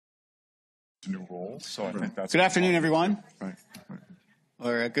new role, so I think that's... Good afternoon, everyone. Right.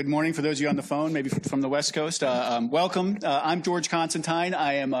 Or good morning for those of you on the phone, maybe from the West Coast. Welcome. I'm George Constantine.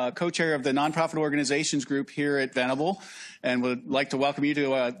 I am co-chair of the Nonprofit Organizations Group here at Venable, and would like to welcome you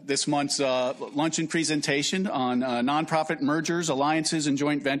to this month's luncheon presentation on nonprofit mergers, alliances, and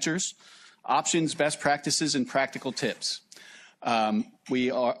joint ventures, options, best practices, and practical tips. We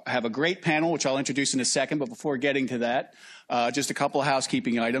have a great panel, which I'll introduce in a second, but before getting to that, just a couple of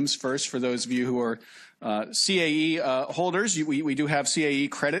housekeeping items. First, for those of you who are CAE holders, we do have CAE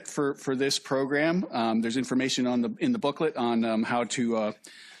credit for this program. There's information in the booklet on how to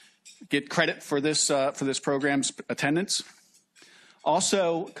get credit for this program's attendance.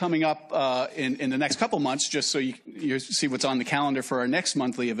 Also coming up in the next couple months, just so you see what's on the calendar for our next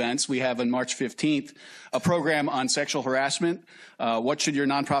monthly events, we have on March 15th a program on sexual harassment. What should your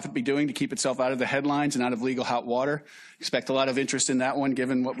nonprofit be doing to keep itself out of the headlines and out of legal hot water? Expect a lot of interest in that one,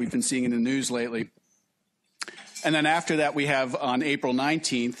 given what we've been seeing in the news lately. And then after that, we have on April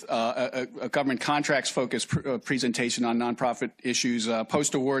 19th a government contracts-focused presentation on nonprofit issues,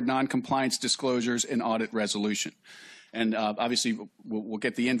 post-award non-compliance disclosures, and audit resolution. And obviously, we'll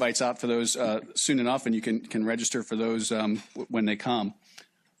get the invites out for those soon enough, and you can register for those when they come.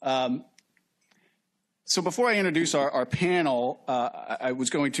 So before I introduce our panel, I was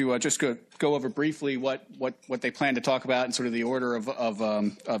going to just go over briefly what they plan to talk about and sort of the order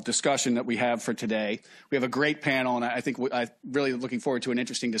of discussion that we have for today. We have a great panel, and I think I'm really looking forward to an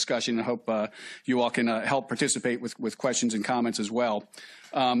interesting discussion, and hope you all can help participate with questions and comments as well.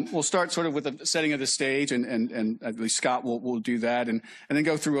 We'll start sort of with the setting of the stage, and at least Scott will do that, and then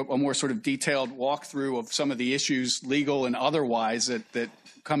go through a more sort of detailed walkthrough of some of the issues, legal and otherwise, that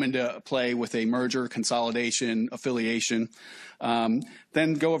come into play with a merger, consolidation, affiliation.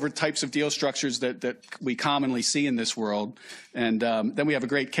 Then go over types of deal structures that we commonly see in this world. And then we have a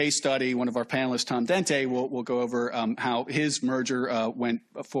great case study. One of our panelists, Tom Dente, will go over how his merger went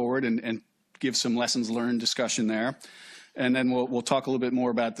forward and give some lessons learned discussion there. And then we'll talk a little bit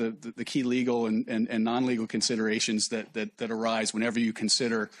more about the key legal and non-legal considerations that arise whenever you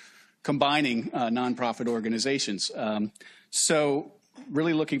consider combining nonprofit organizations. So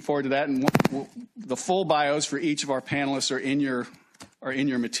really looking forward to that. And the full bios for each of our panelists are in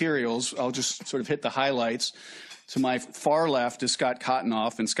your materials. I'll just sort of hit the highlights. To my far left is Scott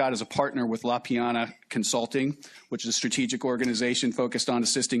Kottenoff, and Scott is a partner with La Piana Consulting, which is a strategic organization focused on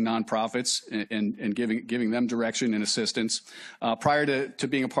assisting nonprofits and giving them direction and assistance. Prior to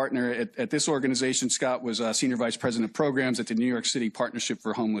being a partner at this organization, Scott was Senior Vice President of Programs at the New York City Partnership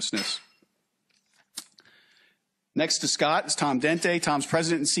for Homelessness. Next to Scott is Tom Dente. Tom's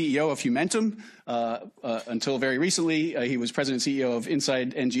president and CEO of Humentum. Until very recently, he was president and CEO of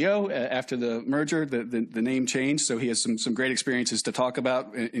Inside NGO. After the merger, the name changed, so he has some great experiences to talk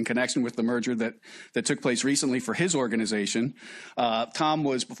about in connection with the merger that took place recently for his organization. Tom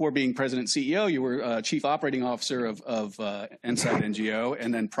was, before being president and CEO, you were chief operating officer of Inside NGO,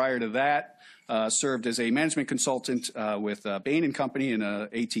 and then prior to that, served as a management consultant with Bain & Company and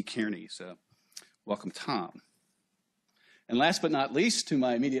A.T. Kearney. So welcome, Tom. And last but not least, to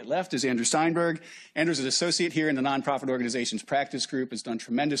my immediate left is Andrew Steinberg. Andrew's an associate here in the Nonprofit Organizations Practice Group, has done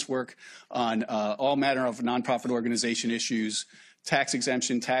tremendous work on all manner of nonprofit organization issues, tax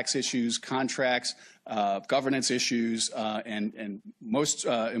exemption, tax issues, contracts, governance issues, and most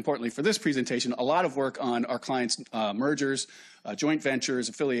importantly for this presentation, a lot of work on our clients' mergers, joint ventures,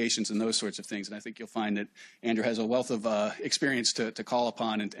 affiliations, and those sorts of things. And I think you'll find that Andrew has a wealth of experience to call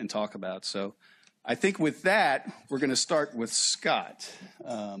upon and talk about. So I think with that, we're going to start with Scott.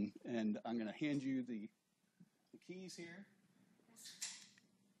 And I'm going to hand you the keys here.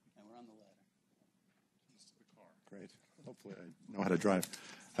 And we're on the ladder. Keys to the car. Great. Hopefully I know how to drive.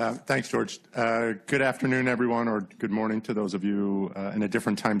 Thanks, George. Good afternoon, everyone, or good morning to those of you in a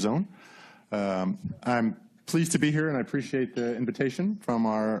different time zone. I'm pleased to be here, and I appreciate the invitation from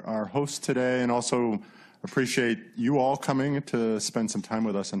our host today, and also appreciate you all coming to spend some time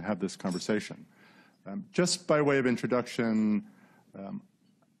with us and have this conversation. Just by way of introduction,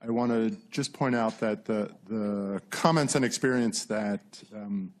 I want to just point out that the comments and experience that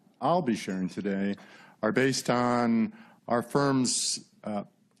I'll be sharing today are based on our firm's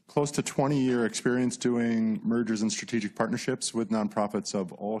close to 20-year experience doing mergers and strategic partnerships with nonprofits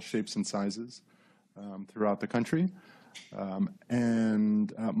of all shapes and sizes throughout the country,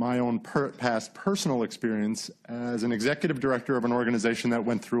 and my own past personal experience as an executive director of an organization that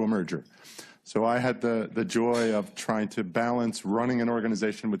went through a merger. So I had the joy of trying to balance running an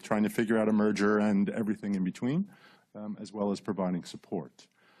organization with trying to figure out a merger and everything in between, as well as providing support.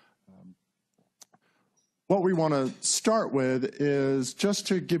 what we want to start with is just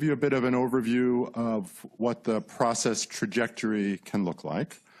to give you a bit of an overview of what the process trajectory can look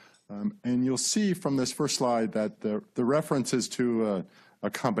like. And you'll see from this first slide that the reference is to a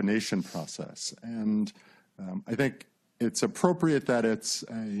combination process. And I think it's appropriate that it's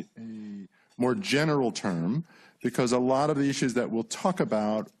a more general term, because a lot of the issues that we'll talk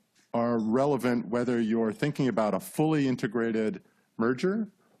about are relevant whether you're thinking about a fully integrated merger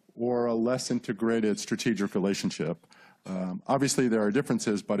or a less integrated strategic relationship. Obviously, there are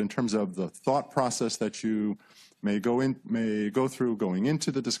differences, but in terms of the thought process that you may go through going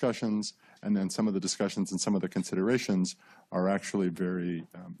into the discussions, and then some of the discussions and some of the considerations are actually very,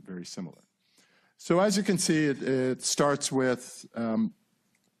 very similar. So as you can see, it starts with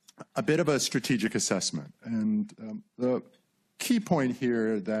a bit of a strategic assessment. And the key point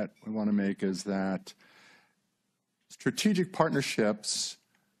here that we want to make is that strategic partnerships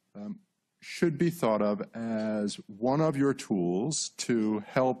should be thought of as one of your tools to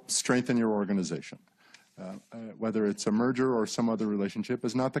help strengthen your organization. Whether it's a merger or some other relationship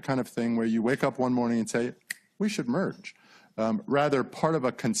is not the kind of thing where you wake up one morning and say, we should merge. Rather, part of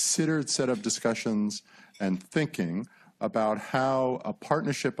a considered set of discussions and thinking about how a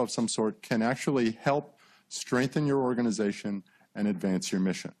partnership of some sort can actually help strengthen your organization and advance your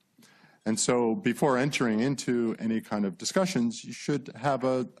mission. And so before entering into any kind of discussions, you should have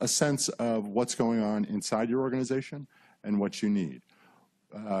a sense of what's going on inside your organization and what you need.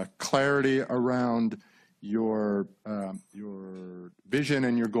 Clarity around your vision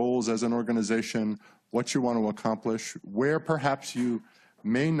and your goals as an organization, what you want to accomplish, where perhaps you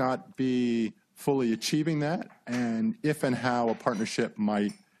may not be fully achieving that, and if and how a partnership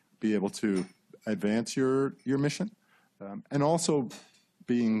might be able to advance your mission, and also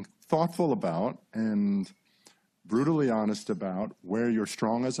being thoughtful about and brutally honest about where you're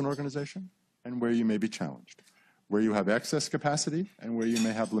strong as an organization and where you may be challenged, where you have excess capacity and where you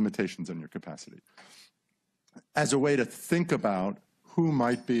may have limitations in your capacity, as a way to think about who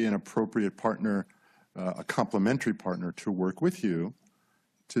might be an appropriate partner, a complementary partner to work with you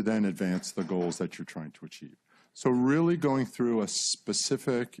to then advance the goals that you're trying to achieve. So really going through a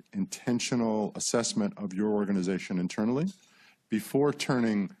specific, intentional assessment of your organization internally before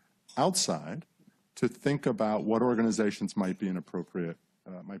turning outside to think about what organizations might be appropriate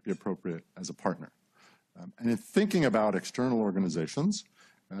as a partner. And in thinking about external organizations,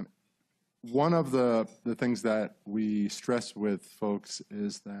 one of the things that we stress with folks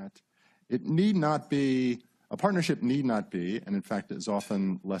is that it need not be, a partnership need not be, and in fact is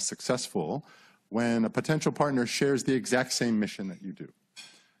often less successful, when a potential partner shares the exact same mission that you do.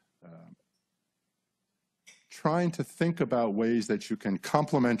 Trying to think about ways that you can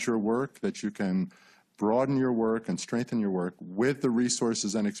complement your work, that you can broaden your work and strengthen your work with the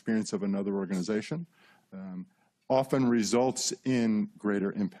resources and experience of another organization often results in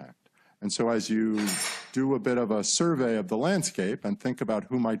greater impact. And so as you do a bit of a survey of the landscape and think about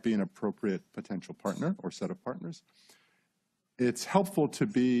who might be an appropriate potential partner or set of partners, it's helpful to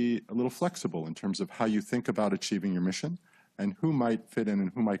be a little flexible in terms of how you think about achieving your mission and who might fit in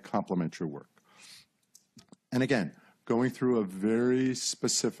and who might complement your work. And again, going through a very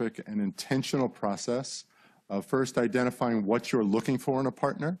specific and intentional process of first identifying what you're looking for in a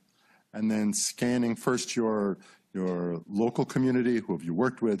partner, and then scanning first your local community, who have you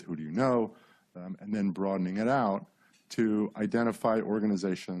worked with, who do you know, and then broadening it out to identify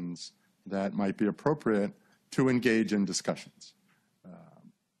organizations that might be appropriate to engage in discussions.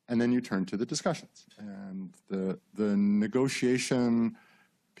 And then you turn to the discussions. And the negotiation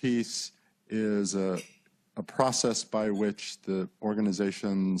piece is a process by which the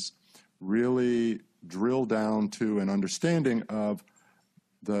organizations really drill down to an understanding of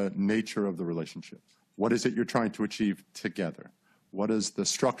the nature of the relationship. What is it you're trying to achieve together? What is the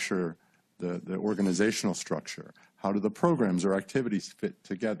structure, the organizational structure? How do the programs or activities fit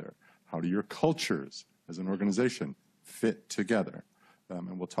together? How do your cultures as an organization fit together?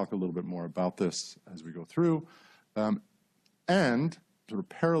 And we'll talk a little bit more about this as we go through. And sort of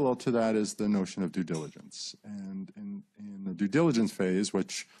parallel to that is the notion of due diligence. And in the due diligence phase,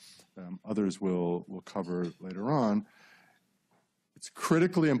 which others will cover later on, it's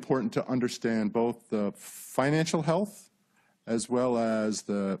critically important to understand both the financial health as well as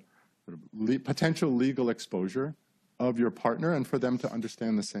the sort of potential legal exposure of your partner, and for them to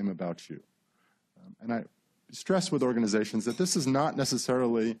understand the same about you. And I stress with organizations that this is not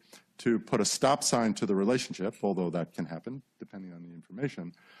necessarily to put a stop sign to the relationship, although that can happen depending on the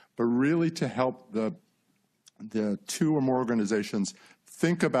information, but really to help the two or more organizations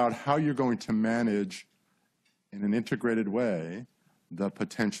think about how you're going to manage in an integrated way the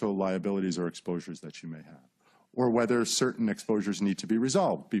potential liabilities or exposures that you may have, or whether certain exposures need to be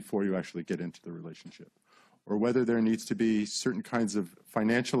resolved before you actually get into the relationship, or whether there needs to be certain kinds of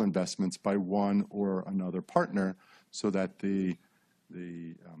financial investments by one or another partner so that the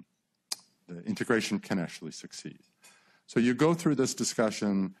integration can actually succeed. So you go through this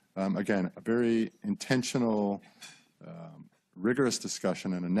discussion, again, a very intentional, rigorous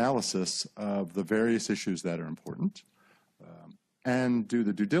discussion and analysis of the various issues that are important, and do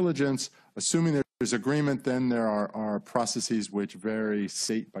the due diligence. Assuming there's agreement, then there are processes which vary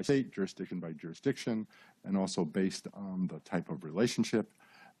state by state, jurisdiction by jurisdiction, and also based on the type of relationship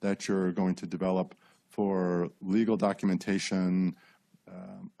that you're going to develop for legal documentation,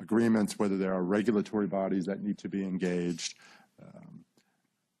 agreements, whether there are regulatory bodies that need to be engaged.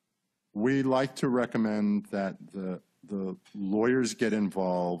 We like to recommend that the lawyers get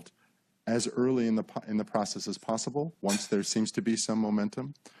involved as early in the process as possible, once there seems to be some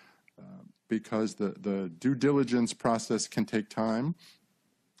momentum, because the due diligence process can take time.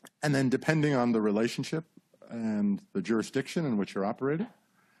 And then depending on the relationship and the jurisdiction in which you're operating,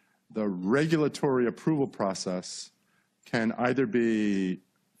 the regulatory approval process can either be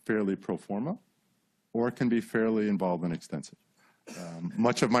fairly pro forma or it can be fairly involved and extensive.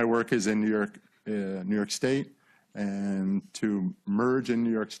 Much of my work is in New York State, and to merge in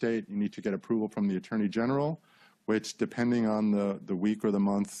New York State, you need to get approval from the Attorney General, which, depending on the week or the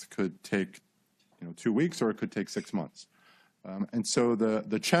month, could take 2 weeks or it could take 6 months. And so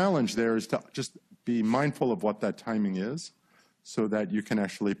the challenge there is to just be mindful of what that timing is so that you can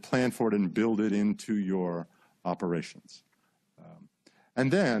actually plan for it and build it into your operations.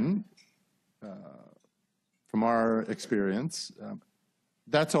 And then, from our experience,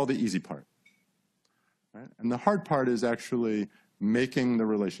 that's all the easy part. Right? And the hard part is actually making the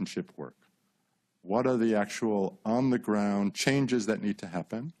relationship work. What are the actual on-the-ground changes that need to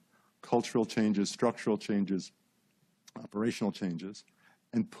happen? Cultural changes, structural changes, operational changes,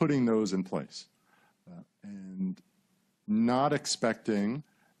 and putting those in place. And not expecting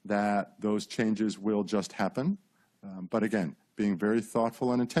that those changes will just happen, but again, being very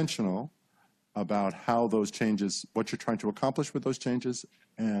thoughtful and intentional about how those changes, what you're trying to accomplish with those changes,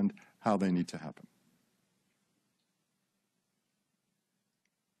 and how they need to happen.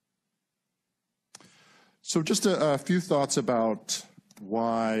 So just a few thoughts about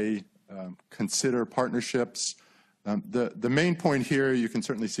why consider partnerships. The main point here, you can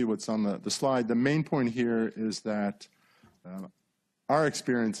certainly see what's on the slide. The main point here is that our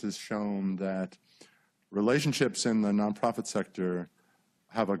experience has shown that relationships in the nonprofit sector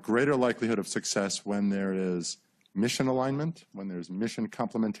have a greater likelihood of success when there is mission alignment, when there's mission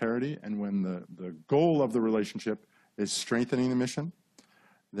complementarity, and when the goal of the relationship is strengthening the mission.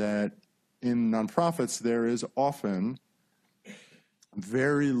 That in nonprofits, there is often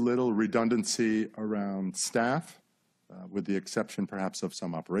very little redundancy around staff, with the exception perhaps of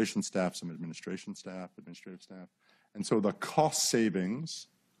some operations staff, some administrative staff. And so the cost savings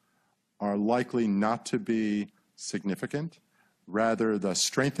are likely not to be significant. Rather, the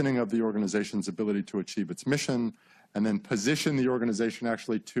strengthening of the organization's ability to achieve its mission and then position the organization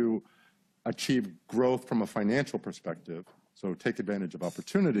actually to achieve growth from a financial perspective, so take advantage of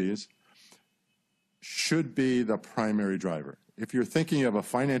opportunities, should be the primary driver. If you're thinking of a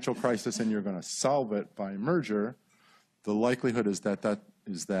financial crisis and you're going to solve it by merger, the likelihood is that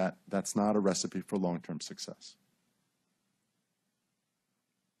that's not a recipe for long-term success.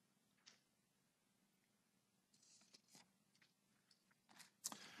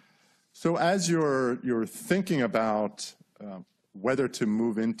 So as you're thinking about whether to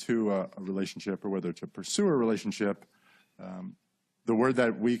move into a relationship or whether to pursue a relationship, the word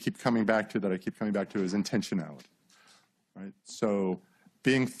that we keep coming back to, that I keep coming back to, is intentionality. Right? So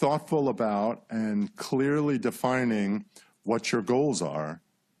being thoughtful about and clearly defining what your goals are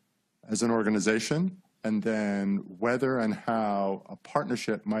as an organization, and then whether and how a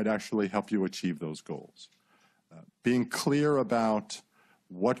partnership might actually help you achieve those goals. Being clear about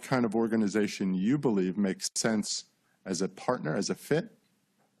what kind of organization you believe makes sense as a partner, as a fit,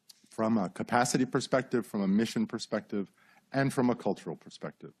 from a capacity perspective, from a mission perspective, and from a cultural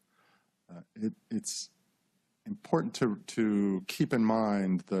perspective. It's important to keep in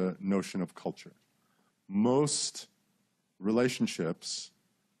mind the notion of culture. Most relationships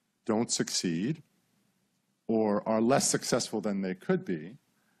don't succeed or are less successful than they could be,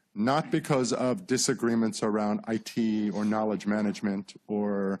 not because of disagreements around IT or knowledge management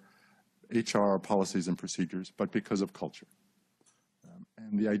or HR policies and procedures, but because of culture.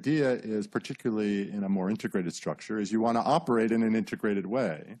 And the idea is, particularly in a more integrated structure, is you want to operate in an integrated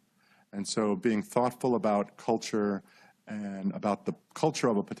way. And so being thoughtful about culture and about the culture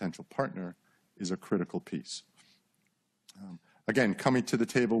of a potential partner is a critical piece. Again, coming to the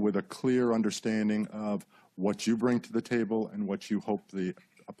table with a clear understanding of what you bring to the table and what you hope a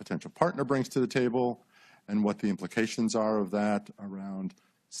potential partner brings to the table, and what the implications are of that around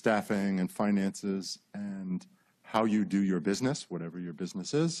staffing and finances and how you do your business, whatever your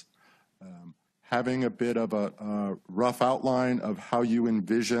business is. Having a bit of a rough outline of how you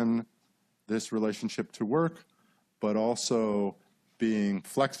envision this relationship to work, but also being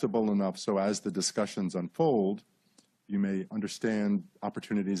flexible enough so as the discussions unfold, you may understand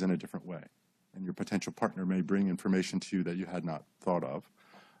opportunities in a different way. And your potential partner may bring information to you that you had not thought of.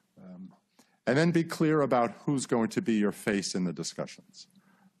 And then be clear about who's going to be your face in the discussions.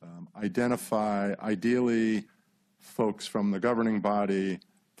 Identify, ideally, folks from the governing body,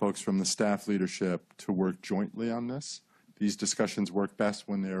 folks from the staff leadership to work jointly on this. These discussions work best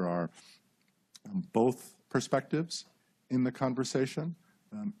when there are both perspectives in the conversation,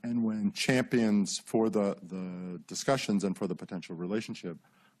 and when champions for the discussions and for the potential relationship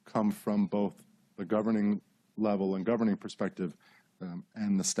come from both the governing level and governing perspective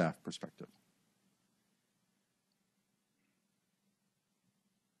and the staff perspective.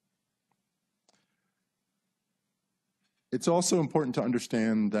 It's also important to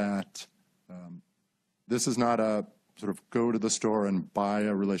understand that this is not a sort of go to the store and buy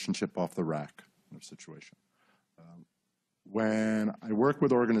a relationship off the rack kind of situation. When I work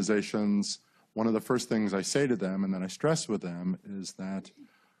with organizations, one of the first things I say to them and then I stress with them is that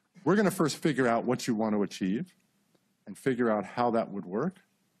we're going to first figure out what you want to achieve and figure out how that would work.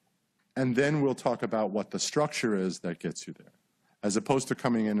 And then we'll talk about what the structure is that gets you there, as opposed to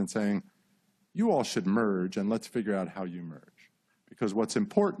coming in and saying, you all should merge and let's figure out how you merge. Because what's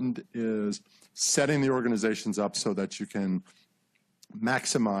important is setting the organizations up so that you can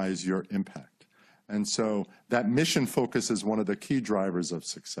maximize your impact. And so that mission focus is one of the key drivers of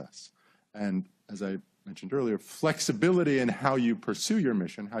success. And as I mentioned earlier, flexibility in how you pursue your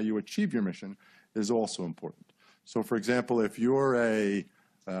mission, how you achieve your mission, is also important. So for example, if you're a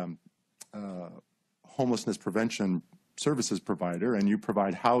homelessness prevention services provider and you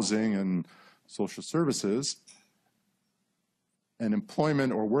provide housing and social services, an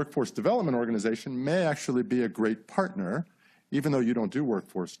employment or workforce development organization may actually be a great partner, even though you don't do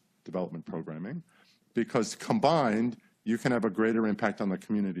workforce development programming, because combined, you can have a greater impact on the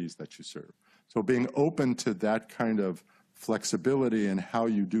communities that you serve. So being open to that kind of flexibility in how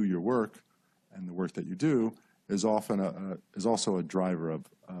you do your work and the work that you do is often is also a driver of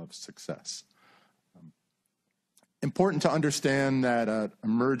success. Important to understand that a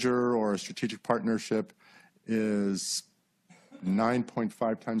merger or a strategic partnership is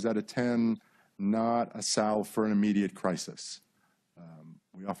 9.5 times out of 10 not a salve for an immediate crisis.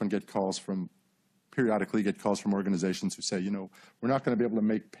 We often periodically get calls from organizations who say, you know, we're not going to be able to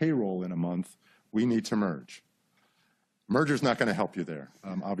make payroll in a month. We need to merge. Merger's not going to help you there.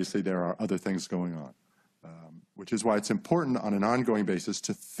 Obviously, there are other things going on, which is why it's important on an ongoing basis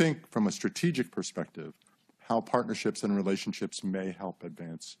to think from a strategic perspective how partnerships and relationships may help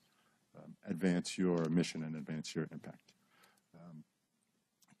advance your mission and advance your impact.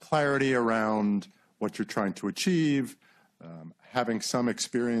 Clarity around what you're trying to achieve, having some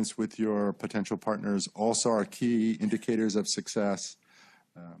experience with your potential partners also are key indicators of success,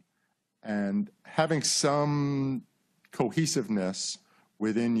 and having some cohesiveness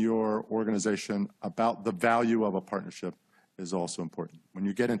within your organization about the value of a partnership is also important. When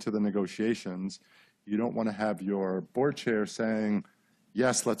you get into the negotiations, you don't want to have your board chair saying,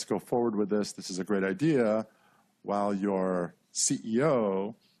 yes, let's go forward with this, this is a great idea, while your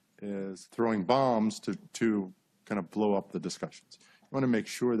CEO is throwing bombs to kind of blow up the discussions. You want to make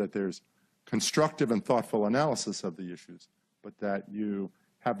sure that there's constructive and thoughtful analysis of the issues, but that you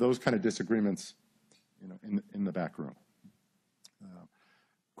have those kind of disagreements, you know, in the back room.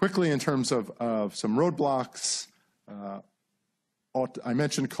 Quickly, in terms of some roadblocks, I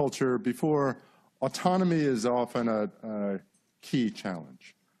mentioned culture before. Autonomy is often a key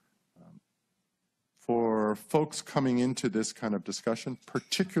challenge. For folks coming into this kind of discussion,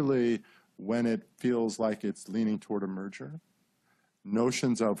 particularly when it feels like it's leaning toward a merger,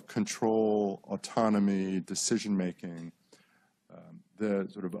 notions of control, autonomy, decision-making, the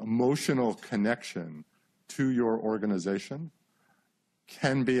sort of emotional connection to your organization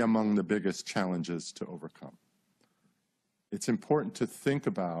can be among the biggest challenges to overcome. It's important to think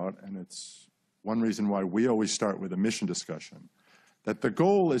about, and it's one reason why we always start with a mission discussion, that the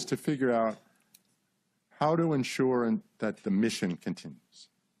goal is to figure out how to ensure that the mission continues,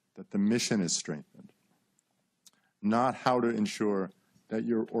 that the mission is strengthened, not how to ensure that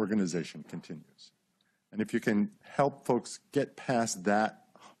your organization continues. And if you can help folks get past that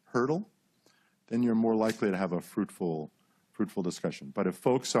hurdle, then you're more likely to have a fruitful discussion. But if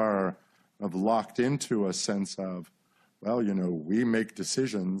folks are locked into a sense of, well, you know, we make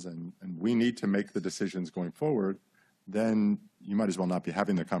decisions and we need to make the decisions going forward, then you might as well not be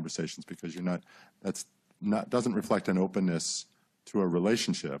having the conversations, because doesn't reflect an openness to a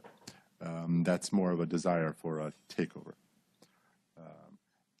relationship. That's more of a desire for a takeover.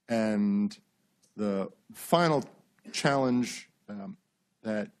 And the final challenge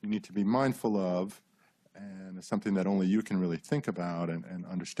that you need to be mindful of, and is something that only you can really think about and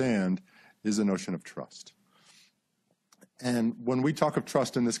understand, is the notion of trust. And when we talk of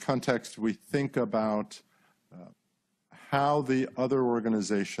trust in this context, we think about how the other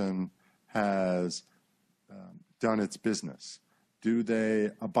organization has done its business. Do they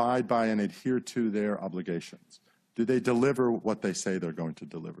abide by and adhere to their obligations? Do they deliver what they say they're going to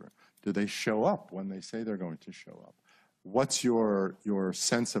deliver? Do they show up when they say they're going to show up? What's your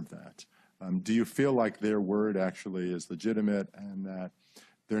sense of that? Do you feel like their word actually is legitimate, and that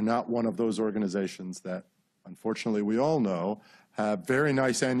they're not one of those organizations that, unfortunately, we all know have very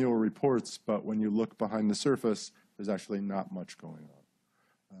nice annual reports, but when you look behind the surface, there's actually not much going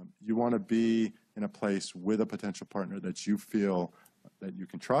on? You want to be in a place with a potential partner that you feel that you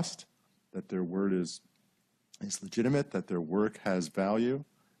can trust, that their word is legitimate, that their work has value,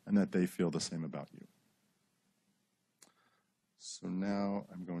 and that they feel the same about you. So now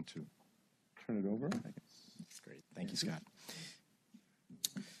I'm going to turn it over. That's great. Thank you, Scott.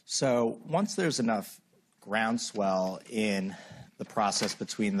 So once there's enough groundswell in the process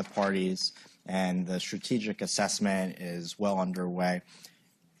between the parties and the strategic assessment is well underway,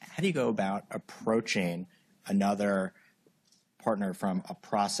 how do you go about approaching another partner from a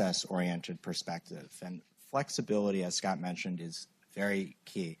process-oriented perspective? And flexibility, as Scott mentioned, is very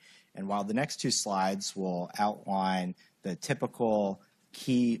key. And while the next two slides will outline the typical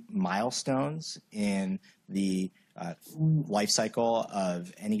key milestones in the life cycle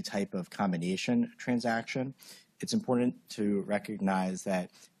of any type of combination transaction, it's important to recognize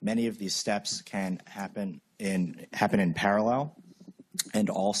that many of these steps can happen in parallel, and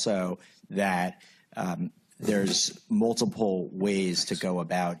also that there's multiple ways to go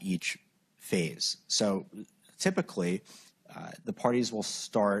about each phase. So typically, the parties will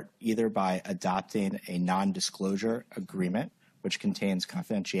start either by adopting a non-disclosure agreement, which contains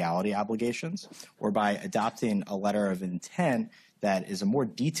confidentiality obligations, or by adopting a letter of intent that is a more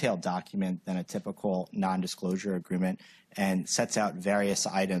detailed document than a typical non-disclosure agreement and sets out various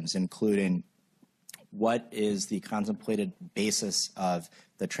items, including what is the contemplated basis of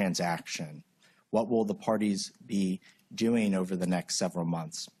the transaction, what will the parties be doing over the next several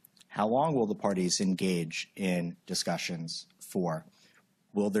months, how long will the parties engage in discussions for,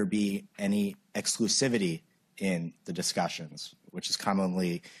 will there be any exclusivity in the discussions, which is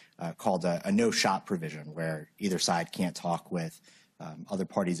commonly called a no-shop provision, where either side can't talk with other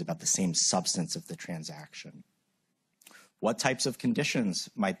parties about the same substance of the transaction. What types of conditions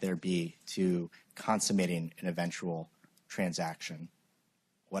might there be to consummating an eventual transaction?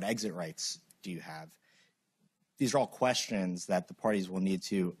 What exit rights do you have? These are all questions that the parties will need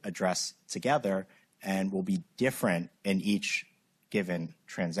to address together and will be different in each given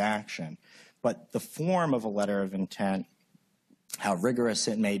transaction. But the form of a letter of intent, how rigorous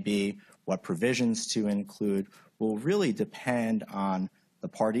it may be, what provisions to include, will really depend on the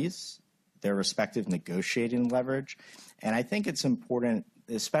parties, their respective negotiating leverage. And I think it's important,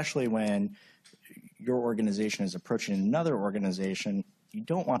 especially when your organization is approaching another organization, you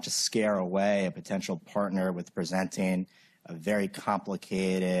don't want to scare away a potential partner with presenting a very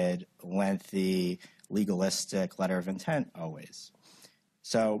complicated, lengthy, legalistic letter of intent always.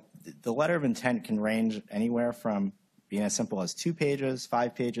 So the letter of intent can range anywhere from being as simple as 2 pages,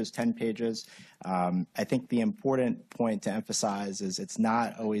 5 pages, 10 pages. I think the important point to emphasize is it's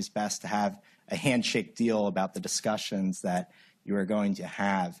not always best to have a handshake deal about the discussions that you are going to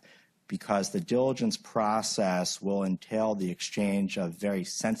have, because the diligence process will entail the exchange of very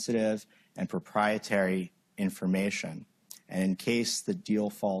sensitive and proprietary information. And in case the deal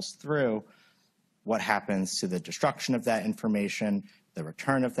falls through, what happens to the destruction of that information, the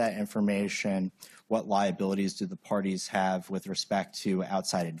return of that information, what liabilities do the parties have with respect to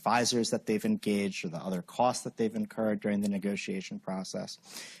outside advisors that they've engaged or the other costs that they've incurred during the negotiation process.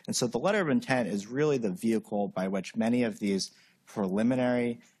 And so the letter of intent is really the vehicle by which many of these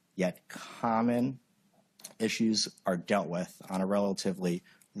preliminary yet common issues are dealt with on a relatively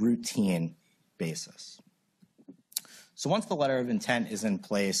routine basis. So once the letter of intent is in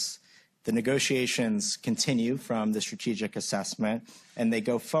place, The negotiations continue from the strategic assessment, and they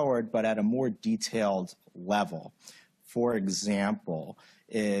go forward, but at a more detailed level. For example,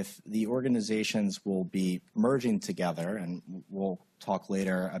 if the organizations will be merging together, and we'll talk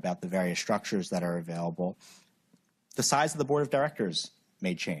later about the various structures that are available, the size of the board of directors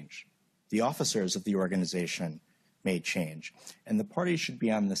may change. The officers of the organization may change. And the parties should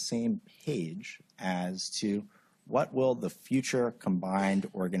be on the same page as to what will the future combined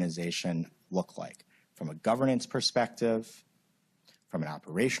organization look like from a governance perspective, from an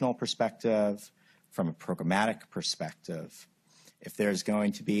operational perspective, from a programmatic perspective. If there's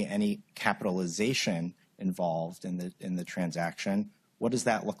going to be any capitalization involved in the transaction, what does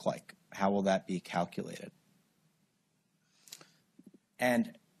that look like? How will that be calculated?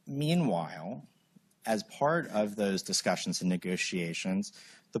 And meanwhile, as part of those discussions and negotiations,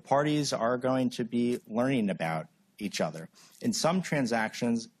 the parties are going to be learning about each other. In some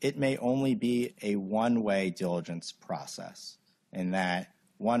transactions, it may only be a one-way diligence process, in that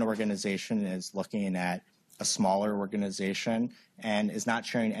one organization is looking at a smaller organization and is not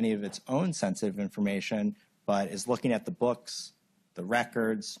sharing any of its own sensitive information, but is looking at the books, the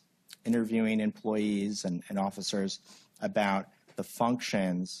records, interviewing employees and officers about the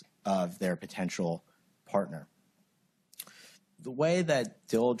functions of their potential partner. The way that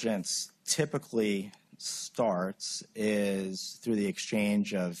diligence typically starts is through the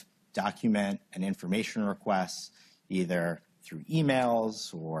exchange of document and information requests, either through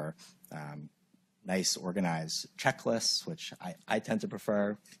emails or nice organized checklists, which I tend to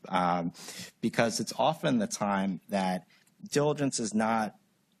prefer, because it's often the time that diligence is not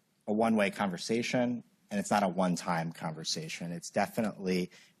a one-way conversation and it's not a one-time conversation. It's definitely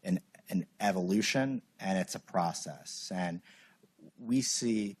an evolution, and it's a process. And we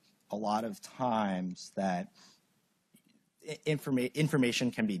see a lot of times that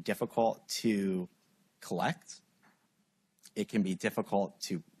information can be difficult to collect. It can be difficult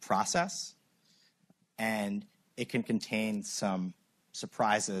to process, and it can contain some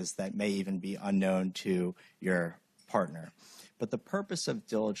surprises that may even be unknown to your partner. But the purpose of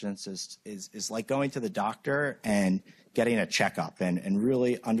diligence is like going to the doctor and getting a checkup and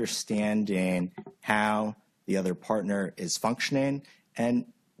really understanding how the other partner is functioning and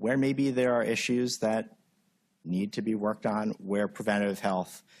where maybe there are issues that need to be worked on, where preventative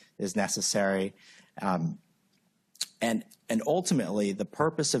health is necessary. And ultimately, the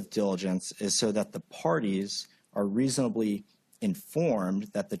purpose of diligence is so that the parties are reasonably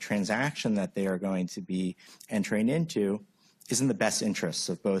informed that the transaction that they are going to be entering into is in the best interests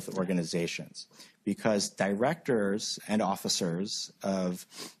of both organizations, because directors and officers of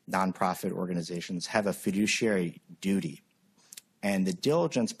nonprofit organizations have a fiduciary duty. And the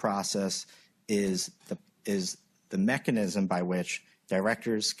diligence process is the mechanism by which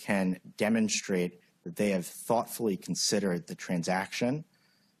directors can demonstrate that they have thoughtfully considered the transaction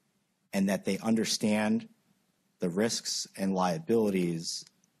and that they understand the risks and liabilities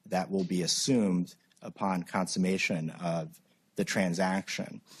that will be assumed upon consummation of the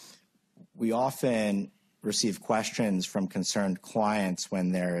transaction. We often receive questions from concerned clients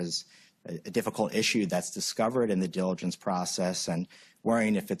when there is a difficult issue that's discovered in the diligence process and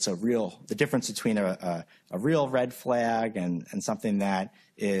worrying if it's the difference between a real red flag and something that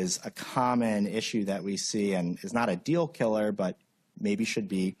is a common issue that we see and is not a deal killer, but maybe should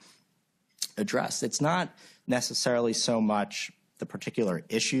be addressed. It's not necessarily so much the particular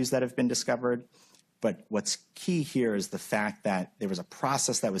issues that have been discovered, but what's key here is the fact that there was a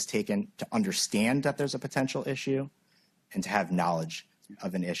process that was taken to understand that there's a potential issue and to have knowledge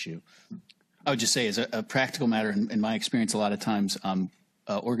of an issue. I would just say, as a practical matter, in my experience, a lot of times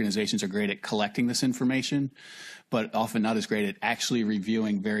organizations are great at collecting this information, but often not as great at actually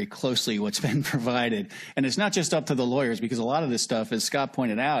reviewing very closely what's been provided. And it's not just up to the lawyers, because a lot of this stuff, as Scott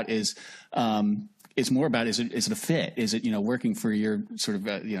pointed out, is it's more about is it a fit? Is it working for your sort of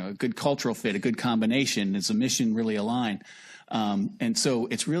a good cultural fit, a good combination? Is the mission really aligned? And so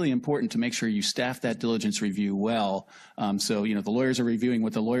it's really important to make sure you staff that diligence review well. So, the lawyers are reviewing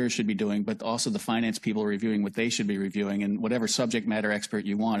what the lawyers should be doing, but also the finance people are reviewing what they should be reviewing, and whatever subject matter expert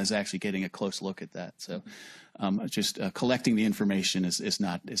you want is actually getting a close look at that. So just collecting the information is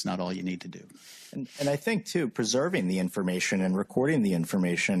not all you need to do. And I think, too, preserving the information and recording the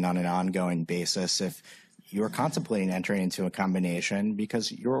information on an ongoing basis, if you're contemplating entering into a combination,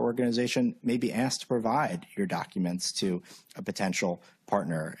 because your organization may be asked to provide your documents to a potential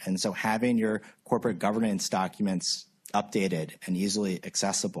partner. And so having your corporate governance documents updated and easily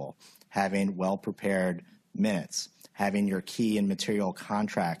accessible, having well-prepared minutes, having your key and material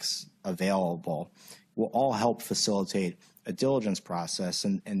contracts available will all help facilitate a diligence process,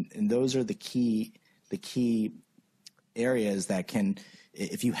 and those are the key areas that can,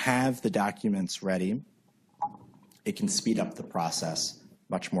 if you have the documents ready, it can speed up the process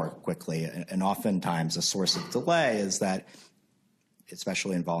much more quickly. And oftentimes a source of delay is that,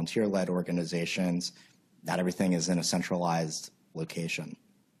 especially in volunteer-led organizations, not everything is in a centralized location.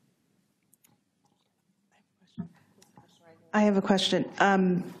 I have a question.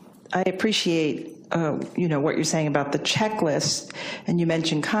 I appreciate, what you're saying about the checklist, and you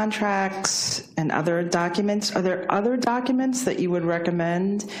mentioned contracts and other documents. Are there other documents that you would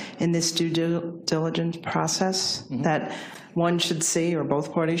recommend in this due diligence process that one should see or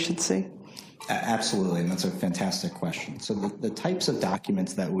both parties should see? Absolutely, and that's a fantastic question. So the types of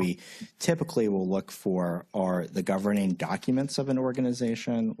documents that we typically will look for are the governing documents of an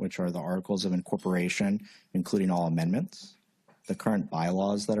organization, which are the articles of incorporation, including all amendments, the current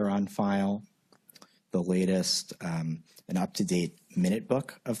bylaws that are on file, the latest and up-to-date minute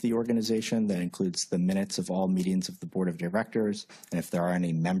book of the organization that includes the minutes of all meetings of the board of directors, and if there are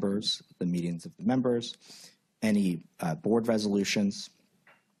any members, the meetings of the members, any board resolutions,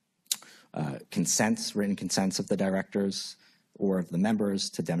 written consents of the directors or of the members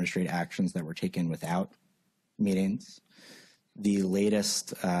to demonstrate actions that were taken without meetings, the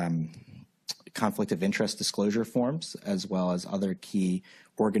latest conflict of interest disclosure forms, as well as other key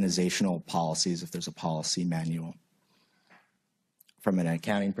organizational policies if there's a policy manual. From an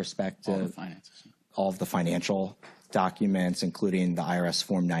accounting perspective, all of the financial documents, including the IRS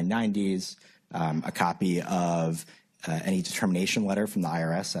Form 990s, a copy of any determination letter from the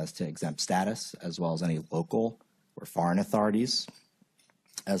IRS as to exempt status, as well as any local or foreign authorities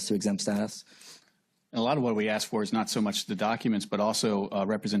as to exempt status. And a lot of what we ask for is not so much the documents, but also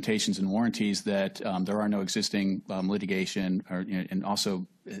representations and warranties that there are no existing litigation, and also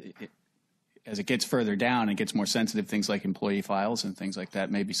as it gets further down and gets more sensitive, things like employee files and things like that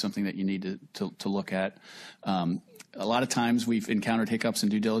may be something that you need to look at. A lot of times we've encountered hiccups in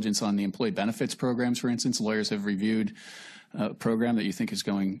due diligence on the employee benefits programs, for instance. Lawyers have reviewed a program that you think is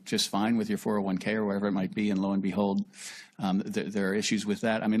going just fine with your 401k or whatever it might be, and lo and behold, there are issues with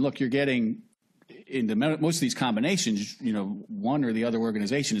that. I mean, look, you're getting into most of these combinations, one or the other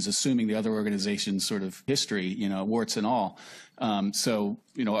organization is assuming the other organization's sort of history, warts and all. So,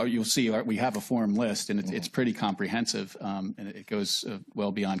 you'll see we have a form list, and it's pretty comprehensive, and it goes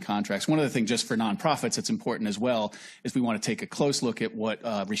well beyond contracts. One other thing, just for nonprofits, that's important as well, is we want to take a close look at what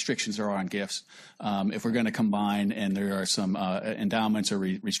restrictions there are on gifts. If we're going to combine and there are some endowments or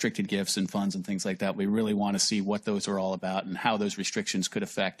restricted gifts and funds and things like that, we really want to see what those are all about and how those restrictions could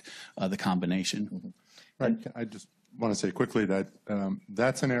affect the combination. Right. I just want to say quickly that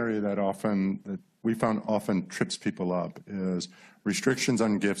that's an area that we found often trips people up, is restrictions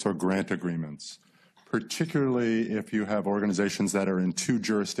on gifts or grant agreements, particularly if you have organizations that are in two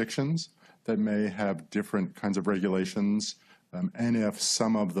jurisdictions that may have different kinds of regulations, and if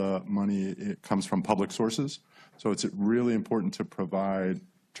some of the money comes from public sources. So it's really important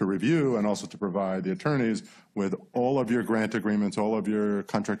to review and also to provide the attorneys with all of your grant agreements, all of your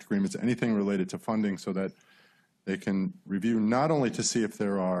contract agreements, anything related to funding, so that they can review not only to see if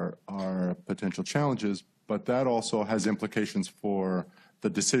there are potential challenges, but that also has implications for the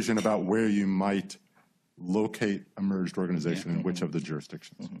decision about where you might locate a merged organization in which of the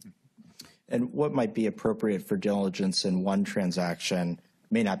jurisdictions. And what might be appropriate for diligence in one transaction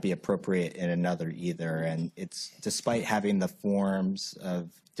may not be appropriate in another either. And it's, despite having the forms of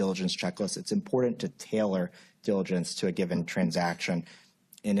diligence checklists, it's important to tailor diligence to a given transaction.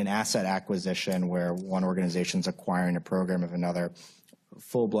 In an asset acquisition where one organization is acquiring a program of another,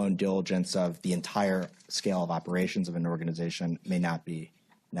 full-blown diligence of the entire scale of operations of an organization may not be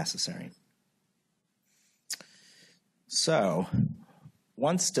necessary. So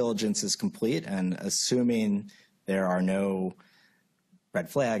once diligence is complete, and assuming there are no red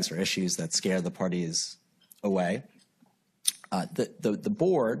flags or issues that scare the parties away, the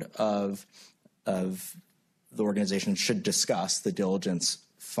board of the organization should discuss the diligence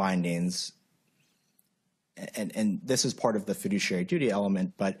findings, and this is part of the fiduciary duty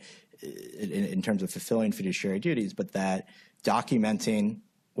element, but in terms of fulfilling fiduciary duties, but that documenting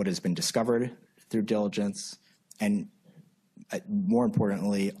what has been discovered through diligence, and more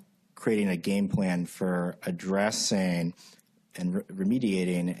importantly, creating a game plan for addressing and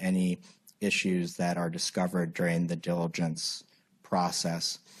remediating any issues that are discovered during the diligence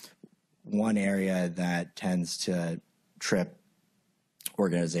process. One area that tends to trip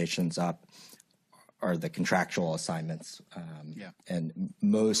organizations up are the contractual assignments. And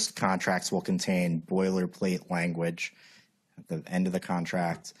most contracts will contain boilerplate language at the end of the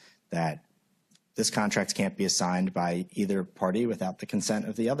contract that this contract can't be assigned by either party without the consent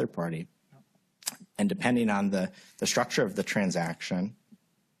of the other party. And depending on the structure of the transaction,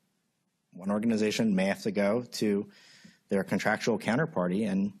 one organization may have to go to their contractual counterparty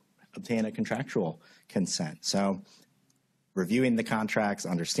and obtain a contractual consent. So reviewing the contracts,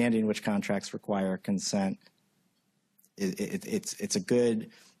 understanding which contracts require consent, it's a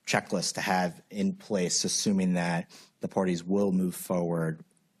good checklist to have in place, assuming that the parties will move forward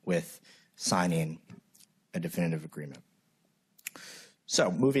with signing a definitive agreement.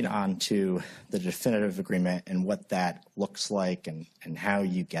 So moving on to the definitive agreement and what that looks like and how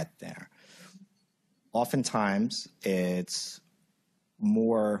you get there. Oftentimes, it's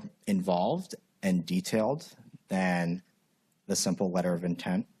more involved and detailed than the simple letter of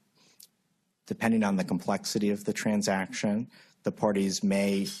intent. Depending on the complexity of the transaction, the parties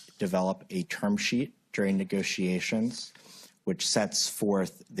may develop a term sheet during negotiations, which sets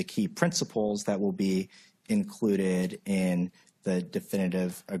forth the key principles that will be included in the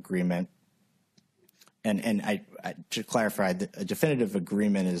definitive agreement. And I to clarify, a definitive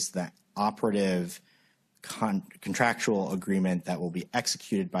agreement is the operative contractual agreement that will be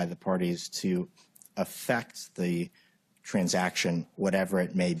executed by the parties to affect the transaction, whatever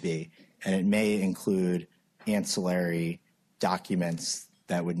it may be. And it may include ancillary documents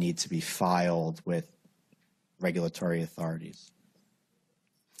that would need to be filed with regulatory authorities.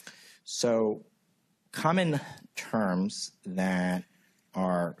 So common terms that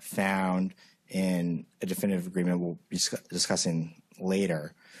are found in a definitive agreement we'll be discussing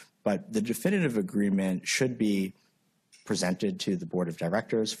later, but the definitive agreement should be presented to the board of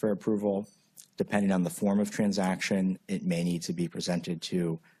directors for approval. Depending on the form of transaction, it may need to be presented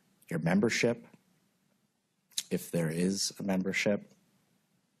to your membership, if there is a membership.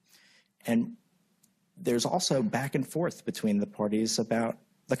 And there's also back and forth between the parties about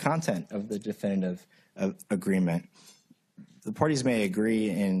the content of the definitive agreement. The parties may agree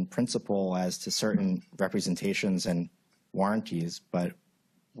in principle as to certain representations and warranties, but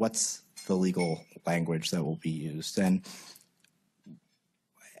what's the legal language that will be used? And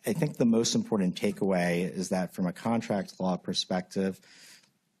I think the most important takeaway is that from a contract law perspective,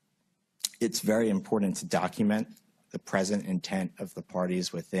 it's very important to document the present intent of the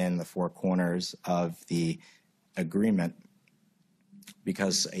parties within the four corners of the agreement,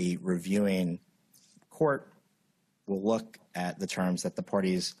 because a reviewing court will look at the terms that the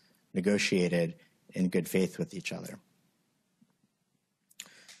parties negotiated in good faith with each other.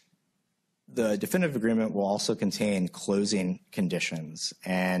 The definitive agreement will also contain closing conditions,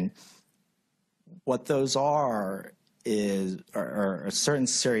 and what those are a certain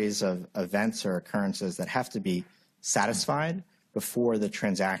series of events or occurrences that have to be satisfied before the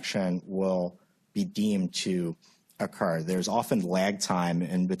transaction will be deemed to occur. There's often lag time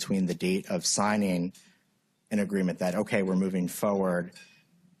in between the date of signing an agreement that, okay, we're moving forward,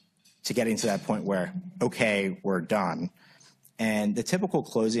 to getting to that point where, okay, we're done. And the typical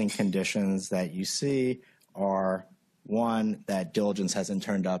closing conditions that you see are, one, that diligence hasn't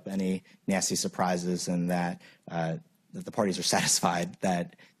turned up any nasty surprises and that the parties are satisfied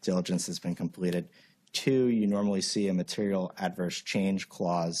that diligence has been completed. Two, you normally see a material adverse change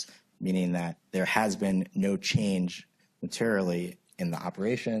clause, meaning that there has been no change materially in the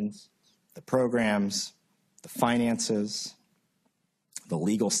operations, the programs, the finances, the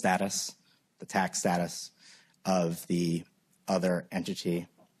legal status, the tax status of the other entity,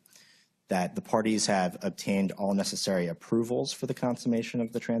 that the parties have obtained all necessary approvals for the consummation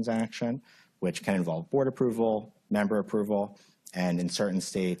of the transaction, which can involve board approval, member approval, and in certain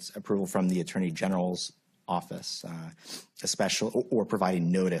states, approval from the Attorney General's office, especially, or providing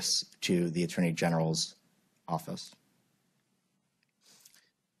notice to the Attorney General's office.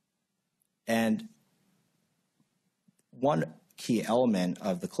 And one key element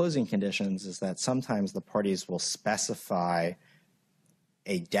of the closing conditions is that sometimes the parties will specify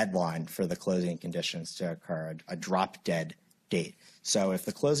a deadline for the closing conditions to occur, a drop dead date. So if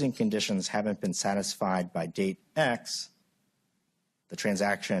the closing conditions haven't been satisfied by date X, the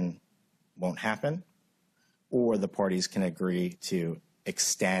transaction won't happen, or the parties can agree to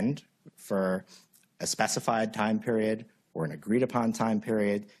extend for a specified time period or an agreed upon time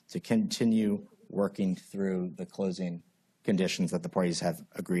period to continue working through the closing conditions that the parties have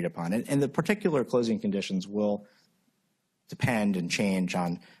agreed upon. And the particular closing conditions will depend and change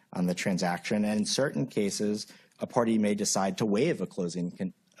on the transaction. And in certain cases, a party may decide to waive a closing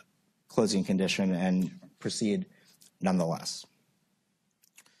condition and proceed nonetheless.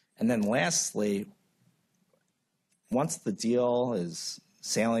 And then lastly, once the deal is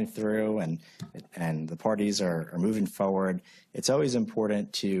sailing through and the parties are moving forward, it's always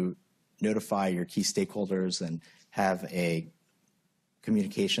important to notify your key stakeholders and have a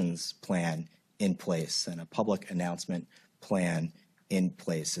communications plan in place and a public announcement plan in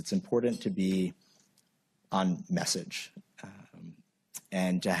place. It's important to be on message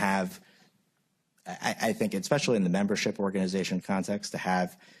and to have, I think, especially in the membership organization context, to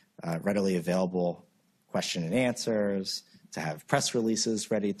have readily available question and answers, to have press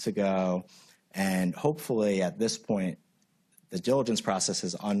releases ready to go. And hopefully at this point, the diligence process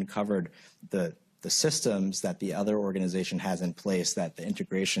has uncovered the systems that the other organization has in place, that the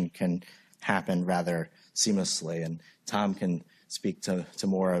integration can happen rather seamlessly. And Tom can speak to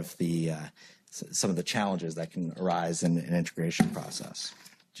more of the some of the challenges that can arise in an integration process.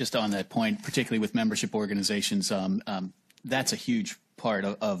 Just on that point, particularly with membership organizations, that's a huge part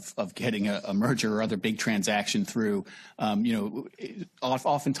of getting a merger or other big transaction through.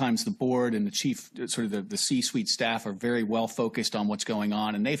 Oftentimes the board and the chief, sort of the C-suite staff, are very well focused on what's going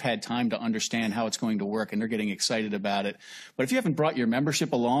on, and they've had time to understand how it's going to work, and they're getting excited about it. But if you haven't brought your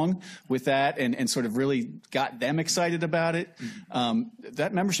membership along with that and sort of really got them excited about it,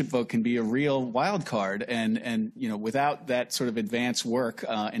 that membership vote can be a real wild card. And without that sort of advance work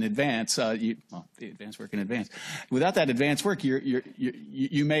in advance, the advance work in advance, without that advance work,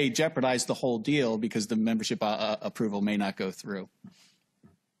 you may jeopardize the whole deal because the membership approval may not go through.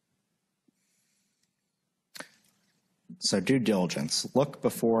 So due diligence. Look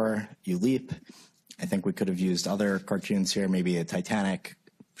before you leap. I think we could have used other cartoons here, maybe a Titanic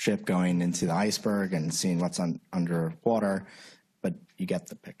ship going into the iceberg and seeing what's underwater, but you get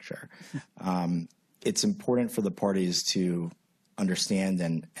the picture. It's important for the parties to understand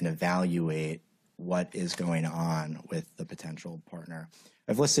and evaluate what is going on with the potential partner.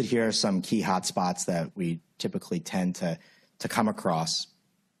 I've listed here some key hotspots that we typically tend to come across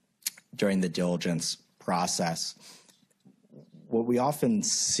during the diligence process. What we often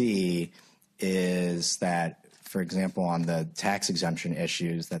see is that, for example, on the tax exemption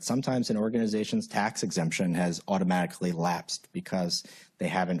issues, that sometimes an organization's tax exemption has automatically lapsed because they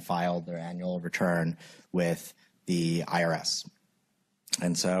haven't filed their annual return with the IRS.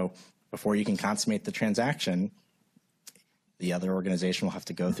 And so before you can consummate the transaction, the other organization will have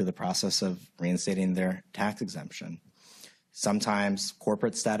to go through the process of reinstating their tax exemption. Sometimes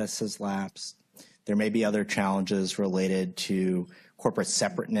corporate status has lapsed. There may be other challenges related to corporate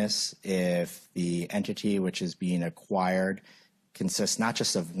separateness if the entity which is being acquired consists not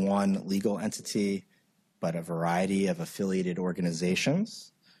just of one legal entity, but a variety of affiliated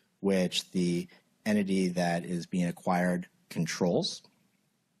organizations, which the entity that is being acquired controls.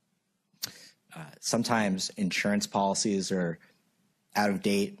 Sometimes insurance policies are out of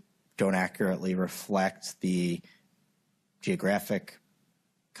date, don't accurately reflect the geographic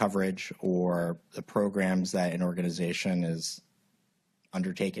coverage or the programs that an organization is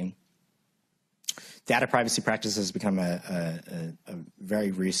undertaking. Data privacy practices has become a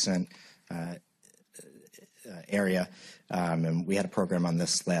very recent area, and we had a program on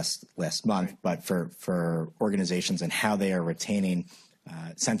this last month, but for organizations and how they are retaining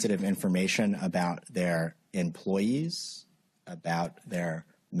sensitive information about their employees, about their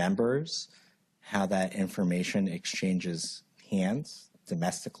members, how that information exchanges hands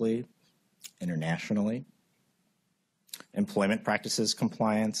domestically, internationally. Employment practices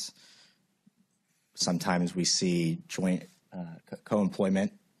compliance. Sometimes we see joint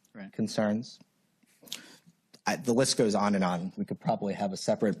co-employment concerns. The list goes on and on. We could probably have a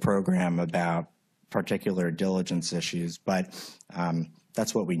separate program about particular diligence issues, but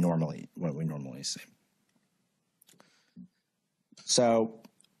that's what we normally see. So,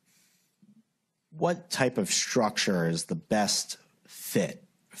 what type of structure is the best fit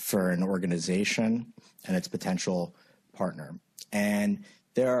for an organization and its potential partner? And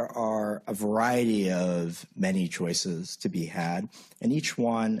there are a variety of many choices to be had, and each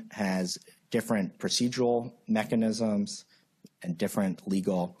one has different procedural mechanisms and different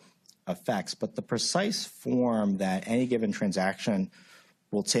legal effects. But the precise form that any given transaction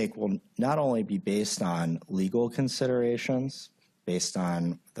will take will not only be based on legal considerations, based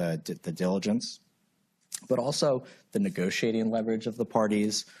on the diligence, but also the negotiating leverage of the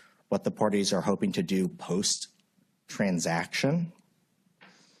parties, what the parties are hoping to do post-transaction,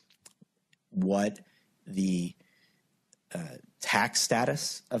 what the tax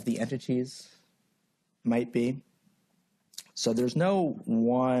status of the entities might be. So there's no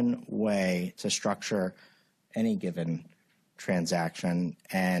one way to structure any given transaction,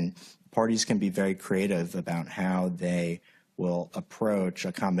 and parties can be very creative about how they will approach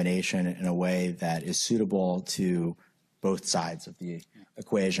a combination in a way that is suitable to both sides of the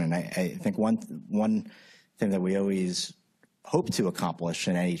equation. I think one thing that we always hope to accomplish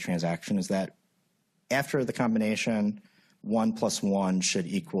in any transaction is that after the combination, 1 + 1 should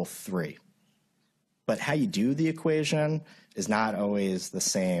equal 3. But how you do the equation is not always the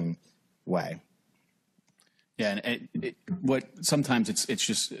same way. Yeah, and sometimes it's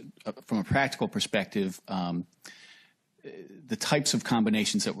just from a practical perspective, the types of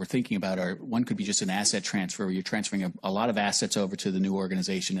combinations that we're thinking about are, one could be just an asset transfer where you're transferring a lot of assets over to the new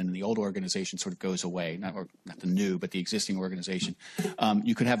organization and the old organization sort of goes away, not the new, but the existing organization.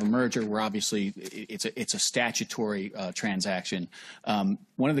 You could have a merger where obviously it's a statutory transaction.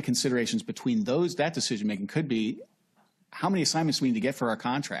 One of the considerations between that decision making could be, how many assignments we need to get for our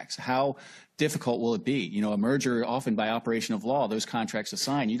contracts? How difficult will it be? You know, a merger, often by operation of law, those contracts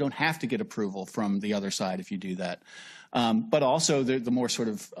assign. You don't have to get approval from the other side if you do that. But also the more sort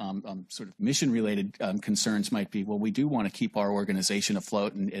of mission-related concerns might be, well, we do want to keep our organization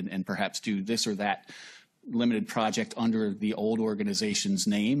afloat and perhaps do this or that limited project under the old organization's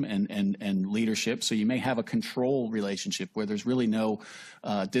name and leadership. So you may have a control relationship where there's really no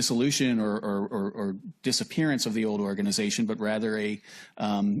dissolution or disappearance of the old organization, but rather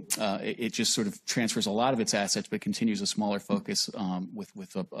it just sort of transfers a lot of its assets, but continues a smaller focus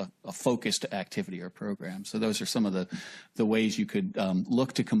with a focused activity or program. So those are some of the ways you could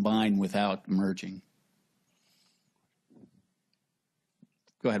look to combine without merging.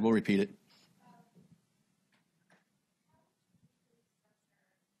 Go ahead, we'll repeat it.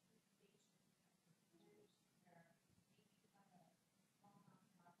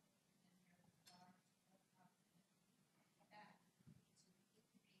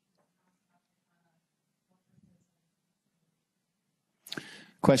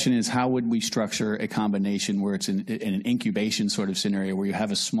 Question is, how would we structure a combination where it's in an incubation sort of scenario where you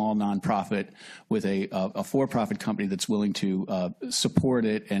have a small nonprofit with a for-profit company that's willing to support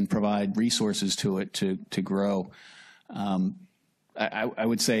it and provide resources to it to grow? I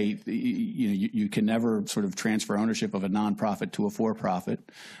would say you can never sort of transfer ownership of a nonprofit to a for-profit,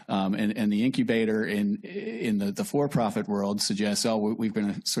 and the incubator in the for-profit world suggests, we're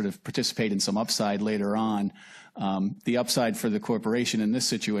going to sort of participate in some upside later on. The upside for the corporation in this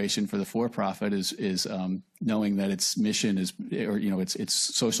situation for the for-profit is knowing that its mission is, or its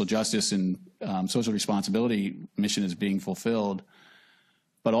social justice and social responsibility mission is being fulfilled,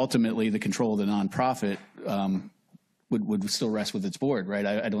 but ultimately the control of the nonprofit would still rest with its board, right?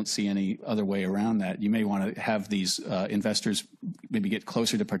 I don't see any other way around that. You may want to have these investors maybe get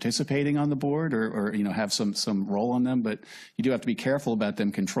closer to participating on the board or have some role on them, but you do have to be careful about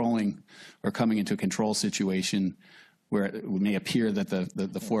them controlling or coming into a control situation where it may appear that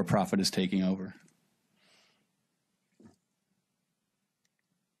the for-profit is taking over.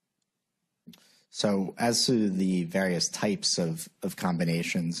 So as to the various types of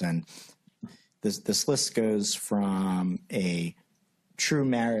combinations, and this list goes from a true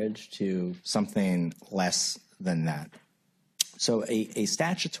marriage to something less than that. So a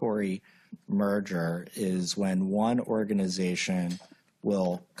statutory merger is when one organization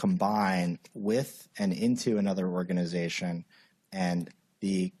will combine with and into another organization, and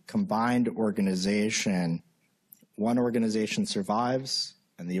the combined organization, one organization survives,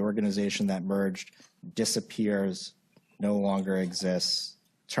 and the organization that merged disappears, no longer exists,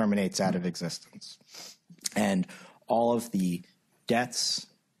 terminates out of existence. And all of the debts,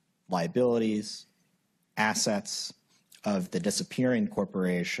 liabilities, assets of the disappearing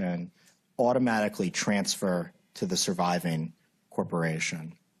corporation automatically transfer to the surviving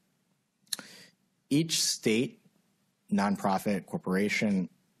corporation. Each state nonprofit corporation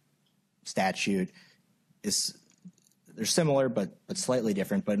statute they're similar but slightly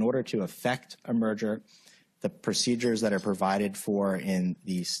different. But in order to effect a merger, the procedures that are provided for in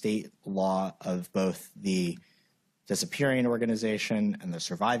the state law of both the disappearing organization and the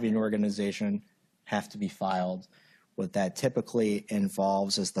surviving organization have to be filed. What that typically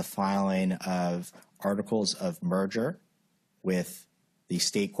involves is the filing of articles of merger with the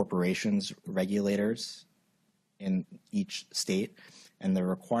state corporations regulators in each state, and the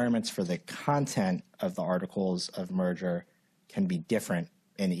requirements for the content of the articles of merger can be different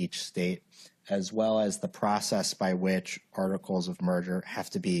in each state, as well as the process by which articles of merger have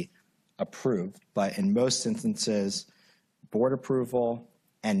to be approved. But in most instances, board approval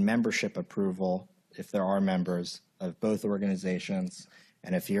and membership approval, if there are members of both organizations,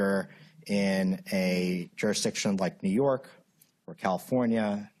 and if you're in a jurisdiction like New York or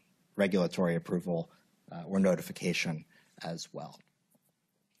California, regulatory approval or notification as well.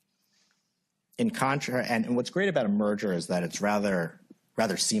 In contrast, and what's great about a merger is that it's rather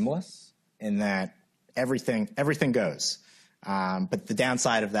seamless in that everything goes. But the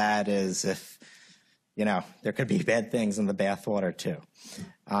downside of that is if there could be bad things in the bathwater too.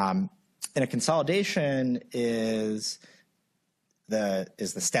 And a consolidation is the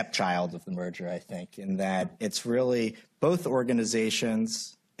stepchild of the merger, I think, in that it's really both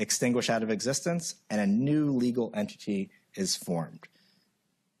organizations extinguish out of existence and a new legal entity is formed.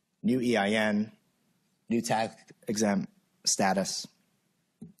 New EIN, new tax-exempt status,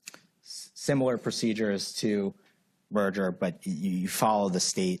 similar procedures to merger, but you follow the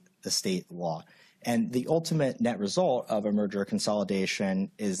state law. And the ultimate net result of a merger consolidation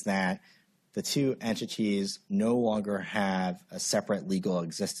is that the two entities no longer have a separate legal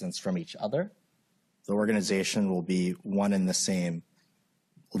existence from each other. The organization will be one and the same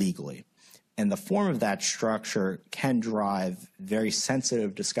legally. And the form of that structure can drive very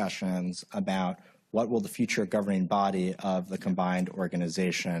sensitive discussions about what will the future governing body of the combined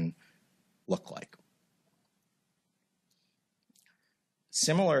organization look like.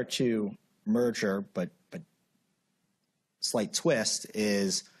 Similar to merger, but slight twist,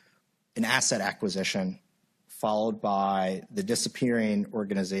 is an asset acquisition followed by the disappearing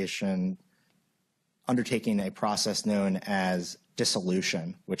organization undertaking a process known as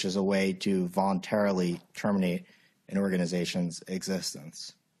dissolution, which is a way to voluntarily terminate an organization's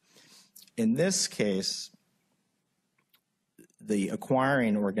existence. In this case, the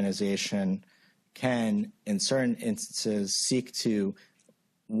acquiring organization can, in certain instances, seek to,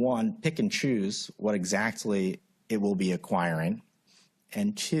 one, pick and choose what exactly it will be acquiring,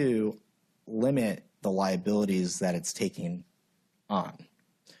 and two, limit the liabilities that it's taking on.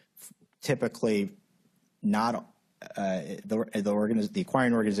 Typically, not the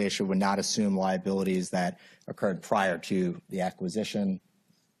acquiring organization would not assume liabilities that occurred prior to the acquisition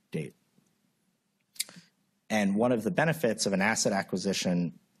date. And one of the benefits of an asset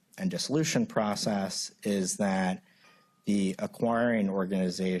acquisition and dissolution process is that the acquiring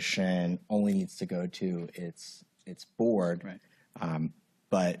organization only needs to go to its board. Right.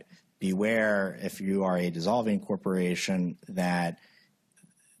 But beware, if you are a dissolving corporation, that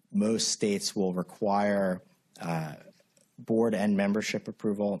most states will require board and membership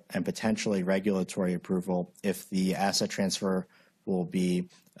approval and potentially regulatory approval if the asset transfer will be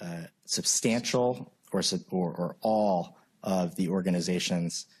substantial or all of the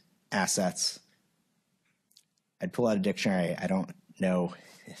organization's assets. I'd pull out a dictionary. I don't know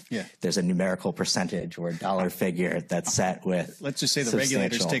if there's a numerical percentage or a dollar figure that's set with. Let's just say the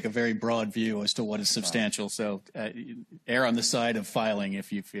regulators take a very broad view as to what is substantial. So err on the side of filing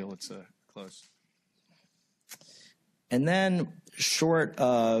if you feel it's close. And then, short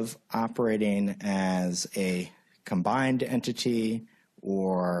of operating as a combined entity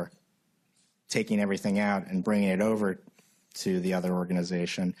or taking everything out and bringing it over to the other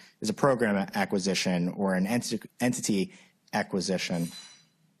organization, is a program acquisition or an entity acquisition,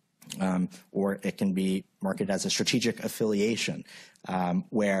 or it can be marketed as a strategic affiliation,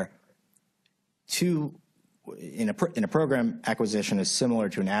 where in a program acquisition is similar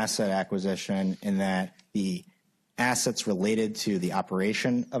to an asset acquisition in that the assets related to the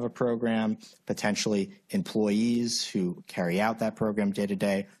operation of a program, potentially employees who carry out that program day to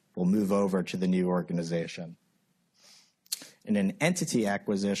day, will move over to the new organization. In an entity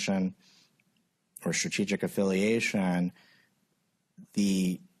acquisition or strategic affiliation,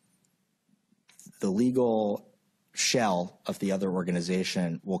 the legal shell of the other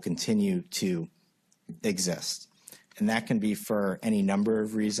organization will continue to exist. And that can be for any number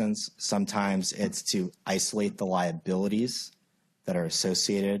of reasons. Sometimes it's to isolate the liabilities that are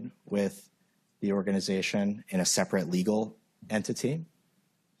associated with the organization in a separate legal entity.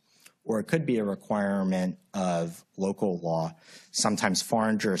 Or it could be a requirement of local law. Sometimes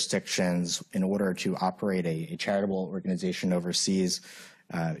foreign jurisdictions, in order to operate a charitable organization overseas,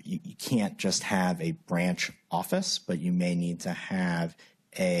 you can't just have a branch office, but you may need to have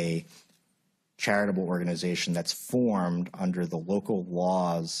a charitable organization that's formed under the local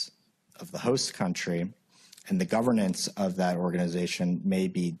laws of the host country, and the governance of that organization may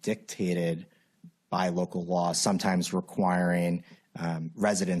be dictated by local law, sometimes requiring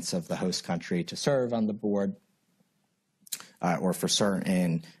residents of the host country to serve on the board, or for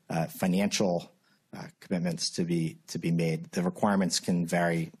certain financial commitments to be made. The requirements can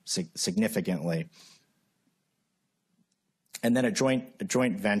vary significantly. And then a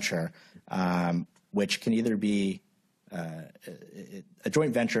joint venture, which can either be a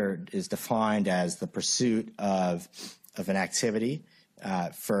joint venture is defined as the pursuit of an activity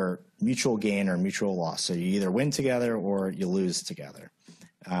for mutual gain or mutual loss. So you either win together or you lose together.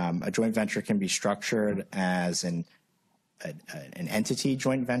 A joint venture can be structured as an entity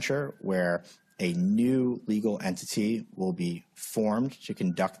joint venture where a new legal entity will be formed to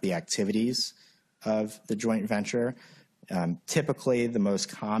conduct the activities of the joint venture. Typically, the most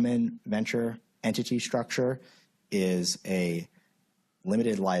common venture entity structure is a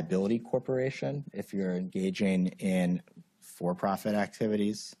limited liability corporation if you're engaging in for-profit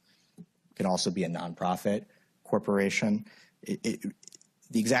activities. It can also be a nonprofit corporation. The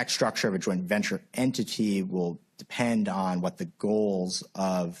exact structure of a joint venture entity will depend on what the goals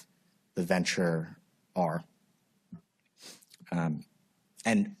of the venture are.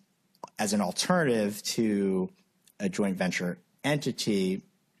 And as an alternative to a joint venture entity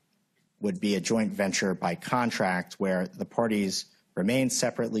would be a joint venture by contract where the parties remain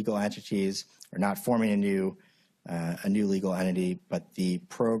separate legal entities, are not forming a new legal entity, but the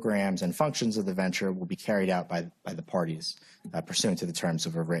programs and functions of the venture will be carried out by the parties pursuant to the terms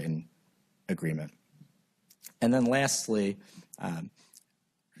of a written agreement. And then lastly,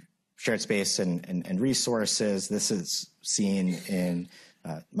 shared space and resources. This is seen in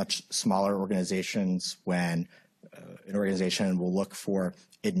much smaller organizations when an organization will look for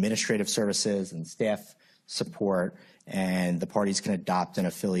administrative services and staff support, and the parties can adopt an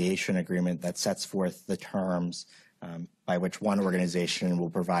affiliation agreement that sets forth the terms by which one organization will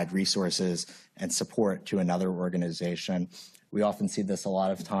provide resources and support to another organization. We often see this a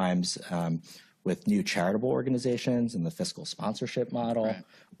lot of times with new charitable organizations in the fiscal sponsorship model, right,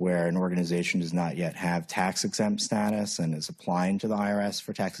 where an organization does not yet have tax-exempt status and is applying to the IRS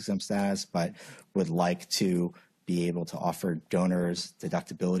for tax-exempt status, but would like to be able to offer donors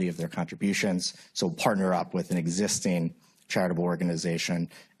deductibility of their contributions. So partner up with an existing charitable organization,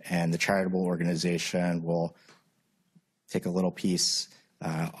 and the charitable organization will take a little piece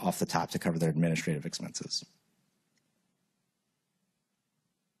off the top to cover their administrative expenses.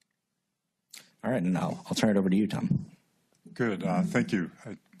 All right, and I'll turn it over to you, Tom. Good. Thank you.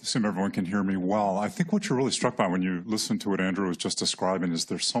 I assume everyone can hear me well. I think what you're really struck by when you listen to what Andrew was just describing is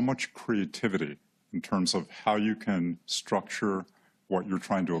there's so much creativity in terms of how you can structure what you're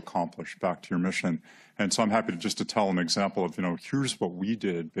trying to accomplish back to your mission. And so I'm happy to tell an example of, here's what we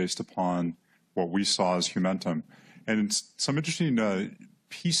did based upon what we saw as Humentum. And it's some interesting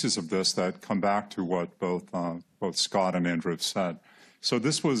pieces of this that come back to what both Scott and Andrew have said. So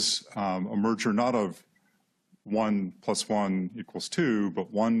this was a merger not of 1 + 1 = 2,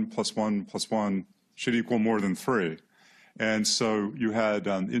 but 1 + 1 + 1 should equal more than 3. And so you had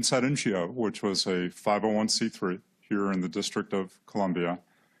Inside NGO, which was a 501c3 here in the District of Columbia,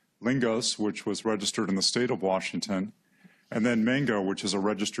 Lingos, which was registered in the state of Washington, and then Mango, which is a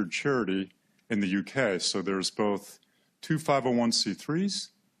registered charity in the UK. So there's both 2 501c3s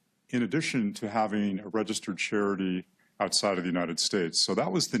in addition to having a registered charity outside of the United States. So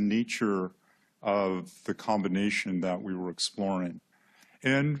that was the nature of the combination that we were exploring.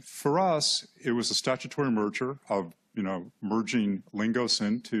 And for us, it was a statutory merger of merging Lingos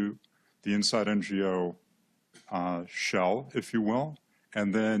into the Inside NGO shell, if you will,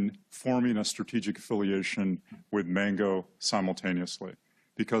 and then forming a strategic affiliation with Mango simultaneously,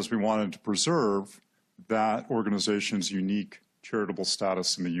 because we wanted to preserve that organization's unique charitable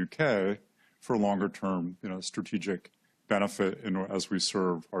status in the UK for longer-term, strategic benefit as we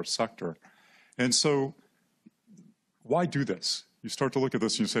serve our sector. And so why do this? You start to look at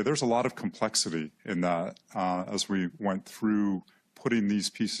this and you say, there's a lot of complexity in that as we went through putting these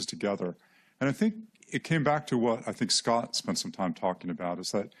pieces together. And I think it came back to what I think Scott spent some time talking about,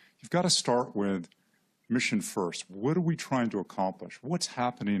 is that you've got to start with mission first. What are we trying to accomplish? What's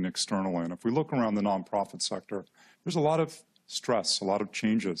happening externally? And if we look around the nonprofit sector, there's a lot of stress, a lot of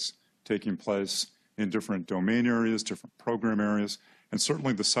changes taking place in different domain areas, different program areas, and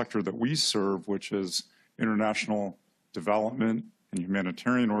certainly the sector that we serve, which is international development and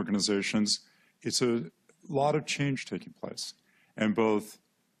humanitarian organizations. It's a lot of change taking place. And both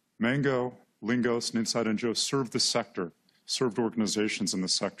Mango, Lingos, and Inside NGO served the sector, served organizations in the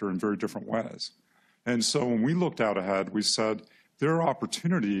sector in very different ways. And so when we looked out ahead, we said, there are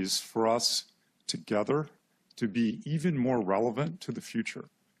opportunities for us together to be even more relevant to the future,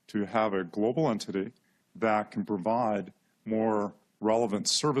 to have a global entity that can provide more relevant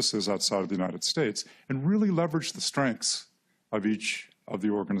services outside of the United States and really leverage the strengths of each of the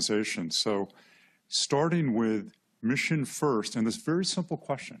organizations. So starting with mission first, and this very simple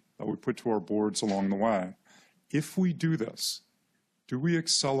question that we put to our boards along the way, if we do this, do we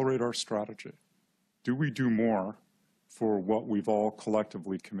accelerate our strategy? Do we do more for what we've all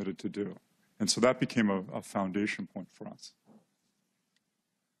collectively committed to do? And so that became a foundation point for us.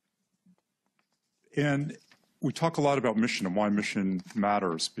 And we talk a lot about mission and why mission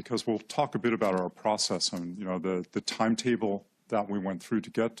matters, because we'll talk a bit about our process and the timetable that we went through to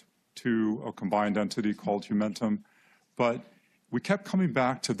get to a combined entity called Humentum. But we kept coming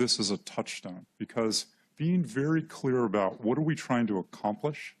back to this as a touchstone, because being very clear about what are we trying to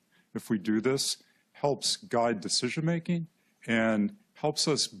accomplish if we do this helps guide decision-making and helps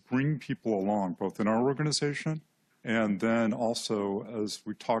us bring people along, both in our organization and then also, as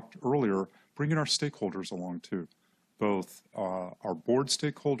we talked earlier, bringing our stakeholders along too, both our board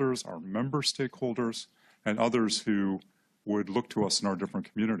stakeholders, our member stakeholders, and others who would look to us in our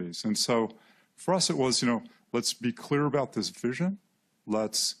different communities. And so for us, it was, let's be clear about this vision.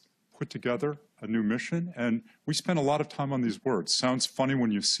 Let's put together a new mission. And we spent a lot of time on these words. Sounds funny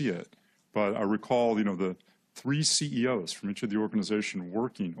when you see it, but I recall, the 3 CEOs from each of the organization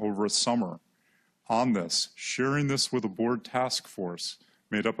working over a summer on this, sharing this with a board task force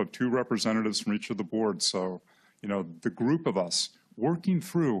made up of 2 representatives from each of the boards. So, the group of us working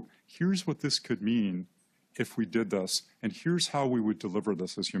through, here's what this could mean if we did this, and here's how we would deliver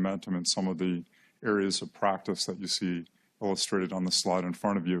this as Humantum in some of the areas of practice that you see illustrated on the slide in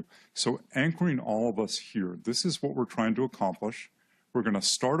front of you. So anchoring all of us here, this is what we're trying to accomplish. We're going to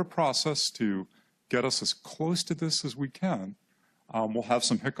start a process to get us as close to this as we can. We'll have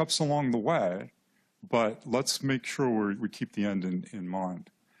some hiccups along the way, but let's make sure we keep the end in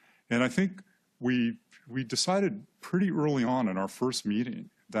mind. And I think we decided pretty early on in our first meeting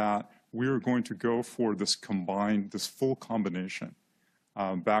that we are going to go for this full combination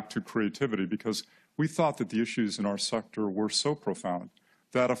back to creativity, because we thought that the issues in our sector were so profound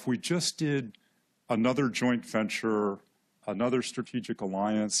that if we just did another joint venture, another strategic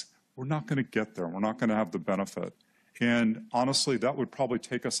alliance, we're not going to get there. We're not going to have the benefit. And honestly, that would probably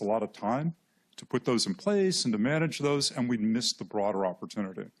take us a lot of time to put those in place and to manage those, and we'd miss the broader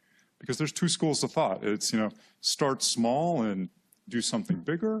opportunity. Because there's 2 schools of thought. It's, start small and do something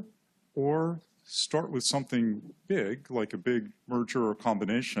bigger, or start with something big, like a big merger or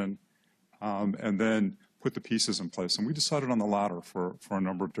combination, and then put the pieces in place. And we decided on the latter for a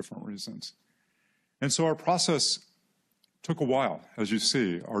number of different reasons. And so our process took a while, as you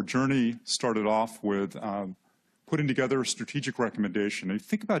see. Our journey started off with putting together a strategic recommendation. And you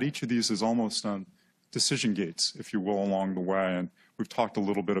think about each of these as almost decision gates, if you will, along the way. And we've talked a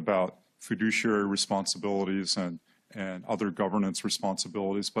little bit about fiduciary responsibilities and other governance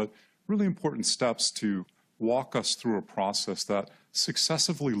responsibilities, but really important steps to walk us through a process that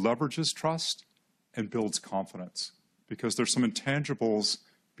successively leverages trust and builds confidence. Because there's some intangibles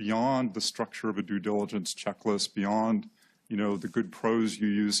beyond the structure of a due diligence checklist, beyond the good prose you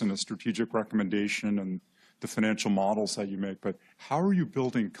use in a strategic recommendation and the financial models that you make, but how are you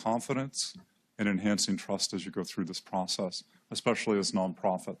building confidence and enhancing trust as you go through this process, especially as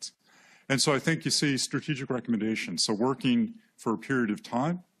nonprofits? And so I think you see strategic recommendations. So working for a period of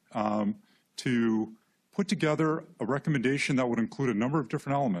time to put together a recommendation that would include a number of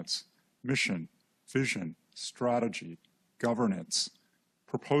different elements: mission, vision, strategy, governance,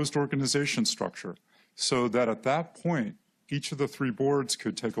 proposed organization structure, so that at that point, each of the 3 boards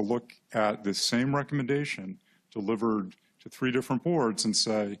could take a look at this same recommendation delivered to 3 different boards and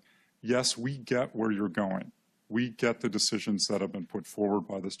say, yes, we get where you're going. We get the decisions that have been put forward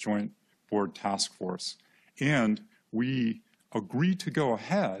by this joint board task force. And we agree to go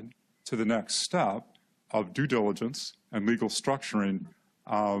ahead to the next step of due diligence and legal structuring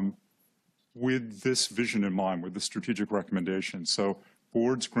with this vision in mind, with the strategic recommendation. So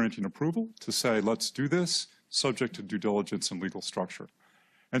boards granting approval to say, let's do this, subject to due diligence and legal structure.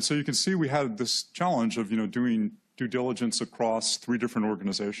 And so you can see we had this challenge of doing due diligence across 3 different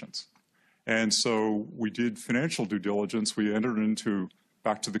organizations. And so we did financial due diligence. We entered into,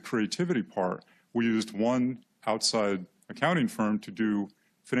 back to the creativity part, we used one outside accounting firm to do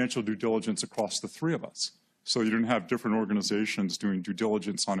financial due diligence across the 3 of us. So you didn't have different organizations doing due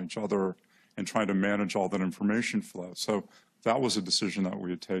diligence on each other and trying to manage all that information flow. So that was a decision that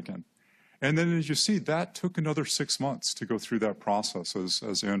we had taken. And then, as you see, that took another 6 months to go through that process,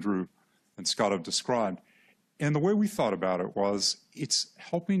 as Andrew and Scott have described. And the way we thought about it was it's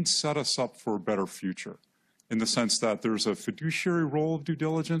helping set us up for a better future, in the sense that there's a fiduciary role of due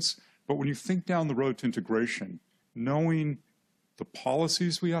diligence, but when you think down the road to integration, knowing the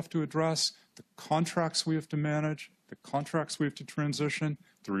policies we have to address, the contracts we have to manage, the contracts we have to transition,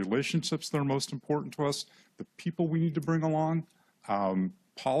 the relationships that are most important to us, the people we need to bring along,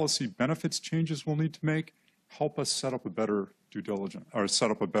 policy benefits changes we'll need to make, help us set up a better due diligence, or set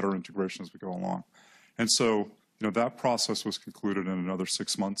up a better integration as we go along. And so, that process was concluded in another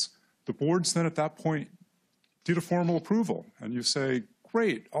 6 months. The boards then at that point did a formal approval, and you say,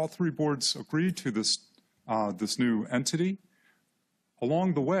 great, all 3 boards agreed to this, this new entity.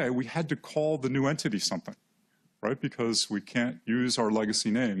 Along the way, we had to call the new entity something, right? Because we can't use our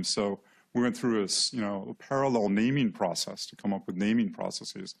legacy name. So we went through a parallel naming process to come up with naming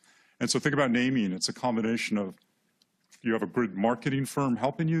processes. And so think about naming. It's a combination of you have a good marketing firm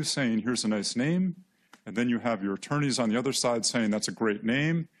helping you saying, here's a nice name. And then you have your attorneys on the other side saying, that's a great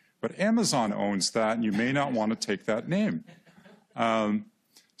name. But Amazon owns that, and you may not want to take that name.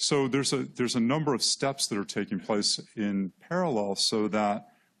 So there's a number of steps that are taking place in parallel so that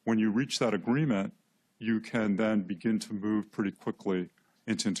when you reach that agreement, you can then begin to move pretty quickly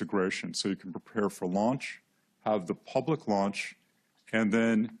into integration. So you can prepare for launch, have the public launch, and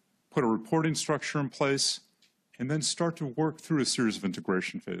then put a reporting structure in place, and then start to work through a series of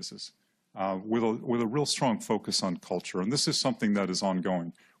integration phases with a real strong focus on culture. And this is something that is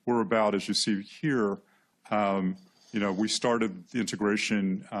ongoing. We're about, as you see here, we started the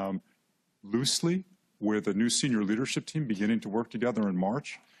integration loosely with a new senior leadership team beginning to work together in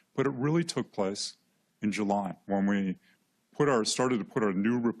March, but it really took place in July when we started to put our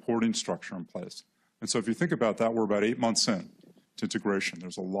new reporting structure in place. And so if you think about that, we're about 8 months in to integration.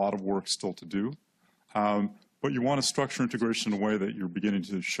 There's a lot of work still to do, but you want to structure integration in a way that you're beginning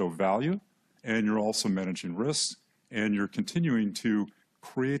to show value, and you're also managing risks, and you're continuing to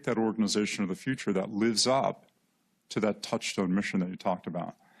create that organization of the future that lives up to that touchstone mission that you talked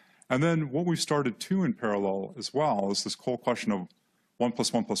about. And then what we've started to in parallel as well is this whole question of 1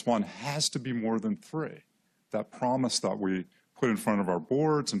 + 1 + 1 has to be more than 3. That promise that we put in front of our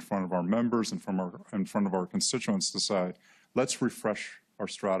boards, in front of our members, in front of our constituents to say, let's refresh our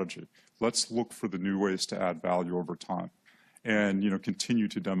strategy. Let's look for the new ways to add value over time and continue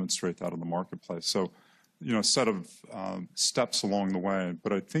to demonstrate that in the marketplace. So a set of steps along the way.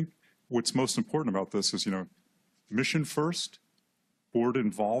 But I think what's most important about this is, mission first, board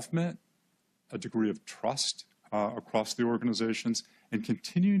involvement, a degree of trust across the organizations, and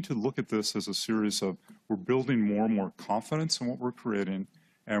continuing to look at this as a series of we're building more and more confidence in what we're creating,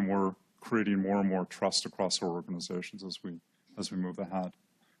 and we're creating more and more trust across our organizations as we move ahead.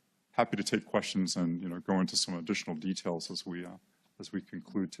 Happy to take questions and go into some additional details as we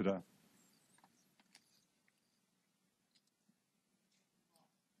conclude today.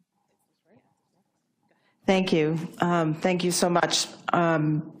 Thank you. Thank you so much.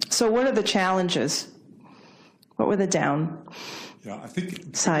 So what are the challenges? What were the downsides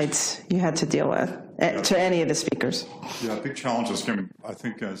you had to deal with to any of the speakers? Yeah, big challenges. I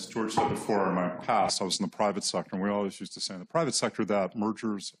think, as George said before, in my past, I was in the private sector, and we always used to say in the private sector that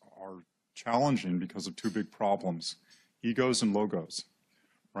mergers are challenging because of 2 big problems, egos and logos,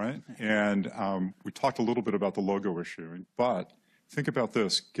 right? And we talked a little bit about the logo issue, but think about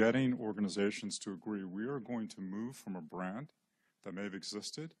this, getting organizations to agree we are going to move from a brand that may have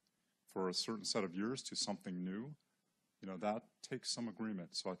existed for a certain set of years to something new, that takes some agreement.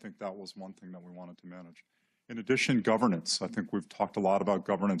 So I think that was one thing that we wanted to manage. In addition, governance. I think we've talked a lot about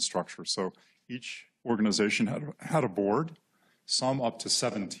governance structure. So each organization had a board, some up to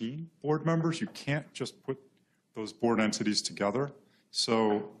 17 board members. You can't just put those board entities together.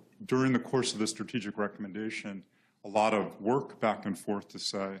 So during the course of the strategic recommendation, a lot of work back and forth to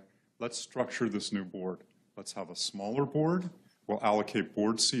say, let's structure this new board. Let's have a smaller board. We'll allocate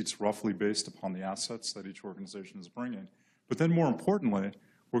board seats roughly based upon the assets that each organization is bringing. But then more importantly,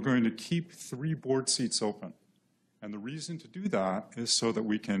 we're going to keep 3 board seats open. And the reason to do that is so that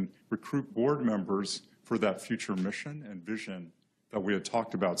we can recruit board members for that future mission and vision that we had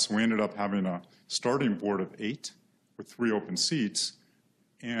talked about. So we ended up having a starting board of 8 with 3 open seats.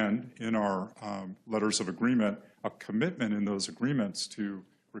 And in our letters of agreement, a commitment in those agreements to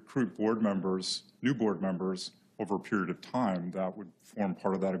recruit board members, new board members, over a period of time that would form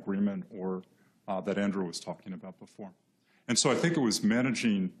part of that agreement or that Andrew was talking about before. And so I think it was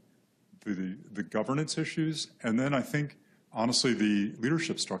managing the governance issues, and then I think, honestly, the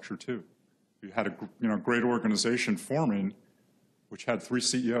leadership structure too. You had a great organization forming, which had 3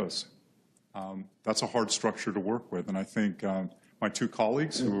 CEOs. That's a hard structure to work with, and I think my 2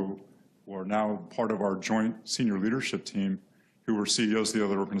 colleagues who are now part of our joint senior leadership team, who were CEOs of the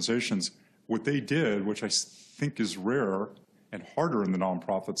other organizations, what they did, which I think is rare and harder in the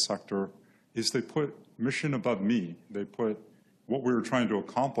nonprofit sector, is they put mission above me. They put what we were trying to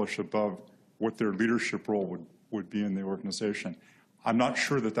accomplish above what their leadership role would be in the organization. I'm not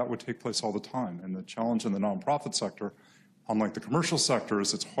sure that would take place all the time. And the challenge in the nonprofit sector, unlike the commercial sector,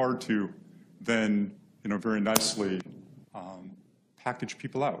 is it's hard to then, very nicely package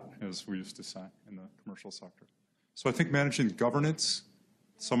people out, as we used to say in the commercial sector. So I think managing governance,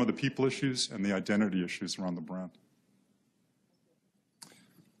 some of the people issues, and the identity issues around the brand.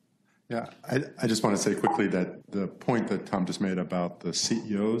 Yeah, I just want to say quickly that the point that Tom just made about the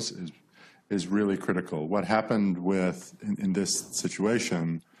CEOs is really critical. What happened in this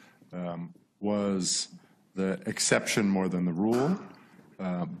situation was the exception more than the rule,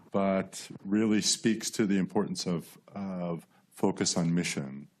 but really speaks to the importance of focus on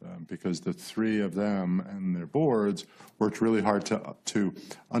mission, because the three of them and their boards worked really hard to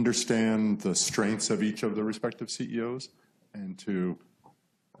understand the strengths of each of the respective CEOs and to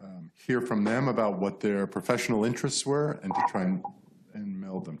hear from them about what their professional interests were and to try and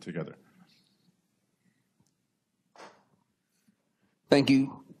meld them together. Thank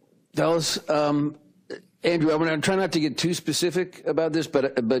you, Dallas. Andrew, I'm going to try not to get too specific about this,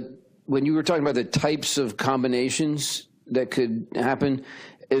 but when you were talking about the types of combinations that could happen,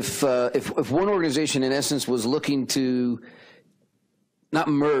 if one organization in essence was looking to not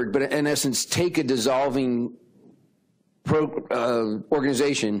merge, but in essence take a dissolving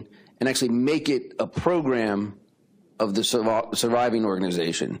organization and actually make it a program of the surviving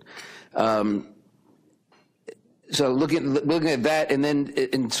organization. So looking at that, and then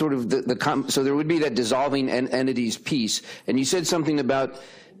in sort of so there would be that dissolving entities piece, and you said something about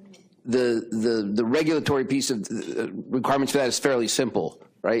the regulatory piece of requirements for that is fairly simple,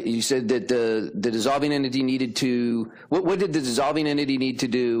 right? You said that the dissolving entity needed to what did the dissolving entity need to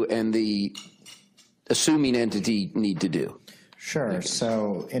do, and the assuming entity need to do? Sure.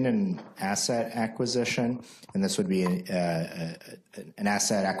 So in an asset acquisition, and this would be an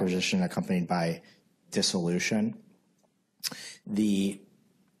asset acquisition accompanied by dissolution, the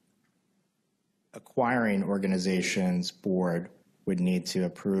acquiring organization's board would need to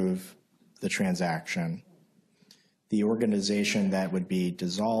approve the transaction. The organization that would be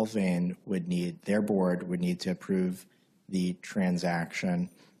dissolving their board would need to approve the transaction.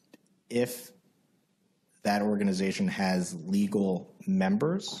 If that organization has legal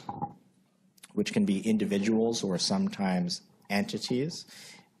members, which can be individuals or sometimes entities,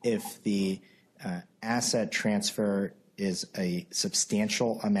 if the asset transfer is a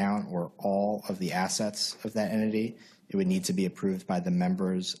substantial amount or all of the assets of that entity, it would need to be approved by the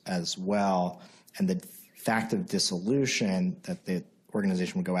members as well. And the fact of dissolution, that the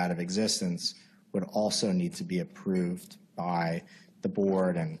organization would go out of existence, would also need to be approved by the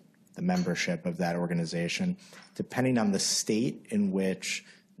board and the membership of that organization. Depending on the state in which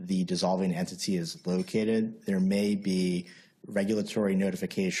the dissolving entity is located, there may be regulatory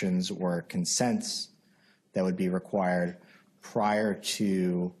notifications or consents that would be required prior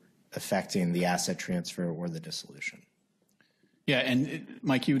to affecting the asset transfer or the dissolution. Yeah, and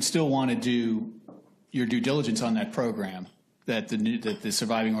Mike, you would still want to do your due diligence on that program that the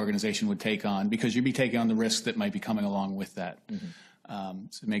surviving organization would take on, because you'd be taking on the risks that might be coming along with that.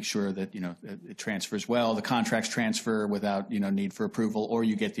 So make sure that it transfers well, the contracts transfer without need for approval, or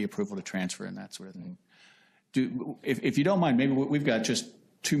you get the approval to transfer and that sort of thing. If you don't mind, maybe we've got just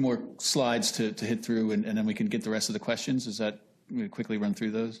two more slides to hit through, and then we can get the rest of the questions. Is that I'm going to quickly run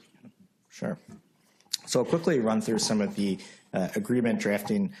through those? Sure. So I'll quickly run through some of the agreement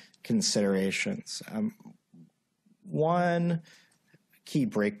drafting considerations. One key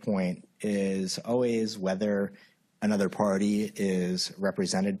breakpoint is always whether another party is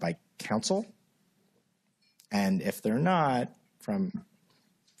represented by counsel, and if they're not, from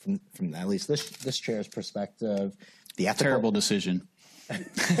at least this chair's perspective, the ethical Terrible decision.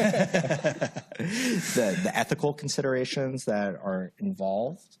 the ethical considerations that are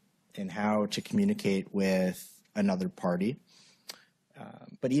involved in how to communicate with another party.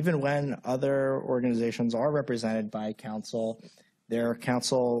 But even when other organizations are represented by counsel, their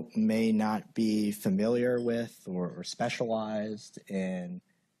counsel may not be familiar with or specialized in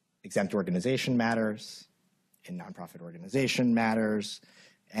exempt organization matters, in nonprofit organization matters,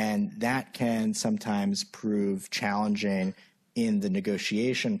 and that can sometimes prove challenging in the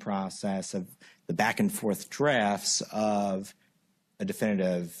negotiation process of the back and forth drafts of a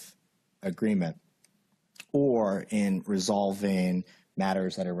definitive agreement, or in resolving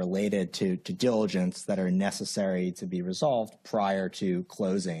matters that are related to diligence that are necessary to be resolved prior to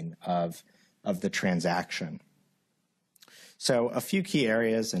closing of the transaction. So a few key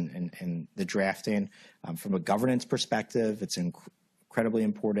areas in the drafting. From a governance perspective, it's incredibly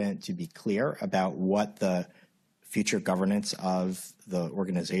important to be clear about what the future governance of the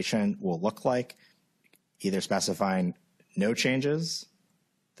organization will look like, either specifying no changes,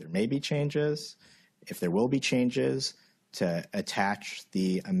 there may be changes, if there will be changes, to attach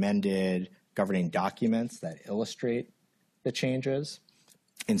the amended governing documents that illustrate the changes.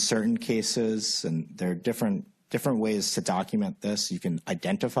 In certain cases, and there are different ways to document this, you can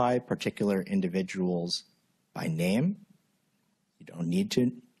identify particular individuals by name. You don't need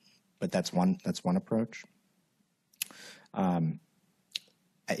to, but that's one approach. I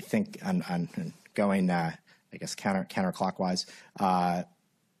think on going, I guess, counterclockwise,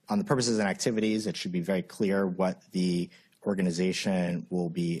 on the purposes and activities, it should be very clear what the organization will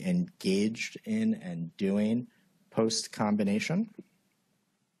be engaged in and doing post-combination.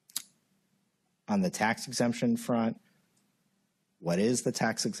 On the tax exemption front, what is the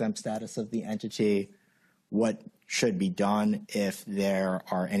tax exempt status of the entity? What should be done if there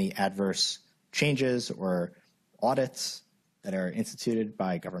are any adverse changes or audits that are instituted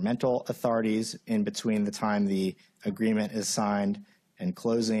by governmental authorities in between the time the agreement is signed and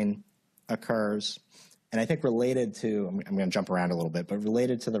closing occurs? And I think related to, I'm going to jump around a little bit, but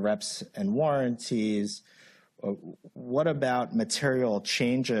related to the reps and warranties, what about material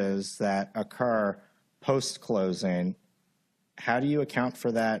changes that occur post-closing? How do you account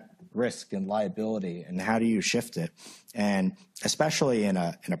for that risk and liability, and how do you shift it? And especially in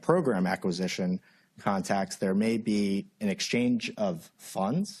a program acquisition context, there may be an exchange of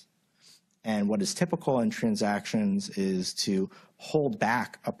funds. And what is typical in transactions is to hold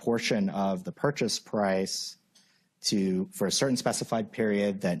back a portion of the purchase price for a certain specified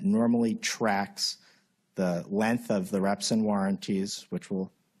period that normally tracks the length of the reps and warranties, which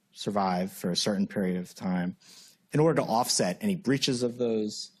will survive for a certain period of time, in order to offset any breaches of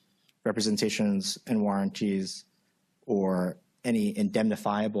those representations and warranties or any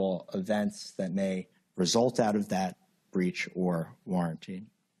indemnifiable events that may result out of that breach or warranty.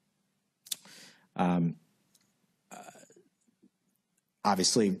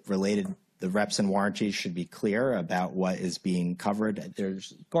 Obviously, the reps and warranties should be clear about what is being covered.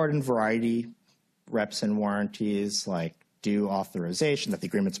 There's garden variety reps and warranties, like due authorization, that the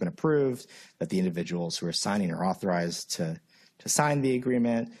agreement's been approved, that the individuals who are signing are authorized to sign the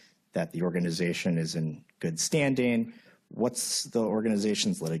agreement, that the organization is in good standing. What's the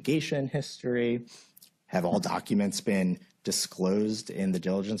organization's litigation history? Have all documents been disclosed in the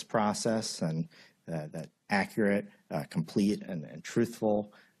diligence process, and that accurate, complete, and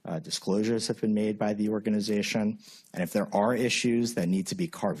truthful disclosures have been made by the organization? And if there are issues that need to be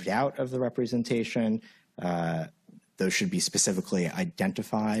carved out of the representation, those should be specifically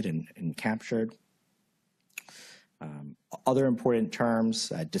identified and captured. Other important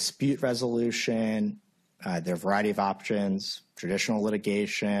terms, dispute resolution, there are a variety of options, traditional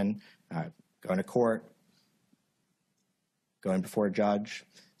litigation, going to court, going before a judge.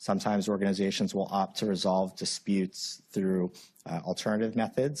 Sometimes organizations will opt to resolve disputes through alternative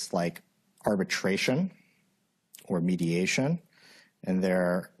methods like arbitration or mediation. And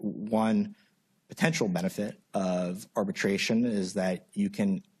one potential benefit of arbitration is that you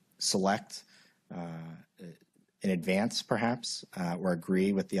can select in advance, perhaps, or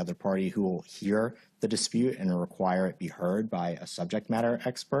agree with the other party who will hear the dispute and require it be heard by a subject matter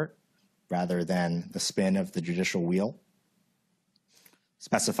expert rather than the spin of the judicial wheel.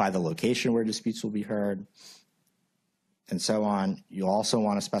 Specify the location where disputes will be heard, and so on. You'll also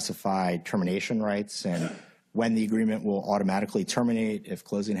want to specify termination rights and when the agreement will automatically terminate if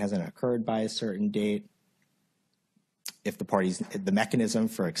closing hasn't occurred by a certain date, if the mechanism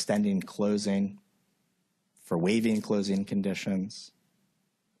for extending closing, for waiving closing conditions.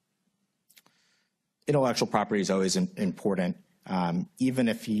 Intellectual property is always important. Even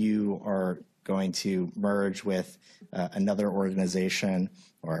if you are going to merge with another organization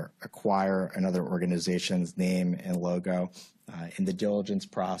or acquire another organization's name and logo, in the diligence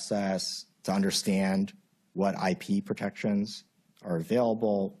process to understand what IP protections are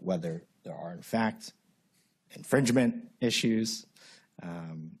available, whether there are in fact infringement issues,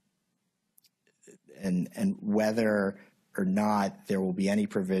 and whether or not there will be any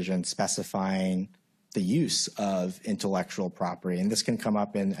provision specifying the use of intellectual property. And this can come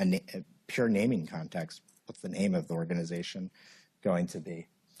up in a pure naming context. What's the name of the organization going to be?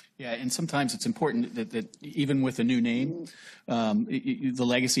 Yeah, and sometimes it's important that even with a new name, the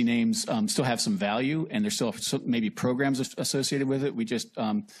legacy names still have some value, and there's still maybe programs associated with it. We just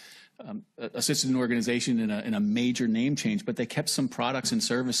assisted an organization in a major name change, but they kept some products and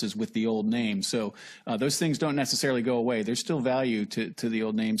services with the old name. So those things don't necessarily go away. There's still value to the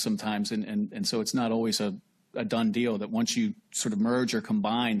old name sometimes, and so it's not always a done deal that once you sort of merge or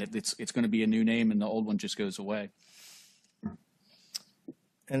combine that it's going to be a new name and the old one just goes away.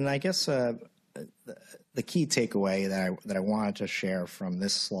 And I guess the key takeaway that I wanted to share from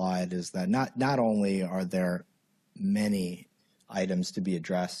this slide is that not only are there many items to be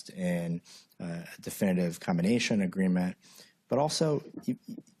addressed in a definitive combination agreement, but also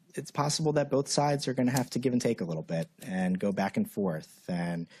it's possible that both sides are going to have to give and take a little bit and go back and forth,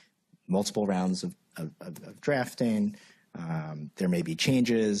 and multiple rounds of drafting. There may be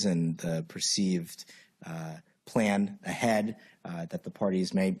changes in the perceived plan ahead, that the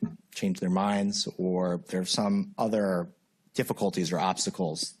parties may change their minds, or there are some other difficulties or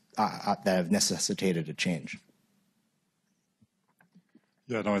obstacles that have necessitated a change.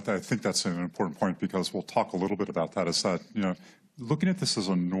 Yeah, no, I think that's an important point because we'll talk a little bit about that. Is that, looking at this as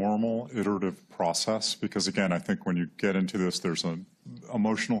a normal iterative process, because again, I think when you get into this, there's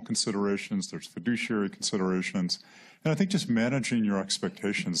emotional considerations, there's fiduciary considerations, and I think just managing your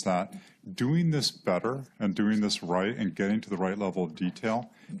expectations that doing this better and doing this right and getting to the right level of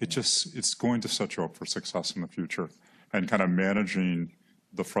detail, it's going to set you up for success in the future, and kind of managing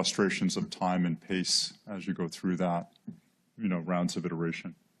the frustrations of time and pace as you go through that, rounds of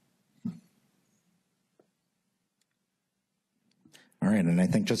iteration. All right, and I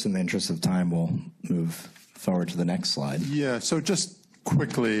think just in the interest of time, we'll move forward to the next slide. Yeah, so just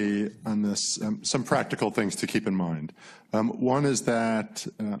quickly on this, some practical things to keep in mind. One is that,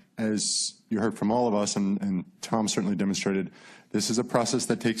 as you heard from all of us, and Tom certainly demonstrated, this is a process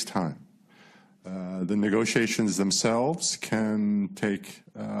that takes time. The negotiations themselves can take,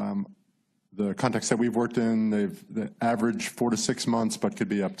 the context that we've worked in, the average 4 to 6 months, but could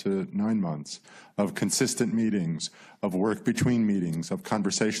be up to 9 months of consistent meetings, of work between meetings, of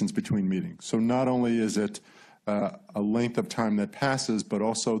conversations between meetings. So not only is it a length of time that passes, but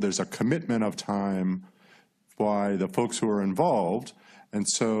also there's a commitment of time by the folks who are involved. And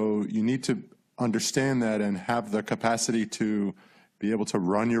so you need to understand that and have the capacity to be able to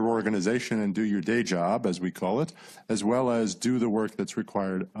run your organization and do your day job, as we call it, as well as do the work that's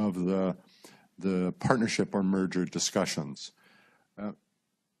required of the partnership or merger discussions.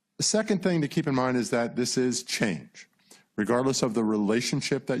 The second thing to keep in mind is that this is change. Regardless of the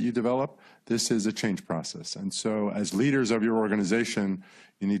relationship that you develop, this is a change process. And so as leaders of your organization,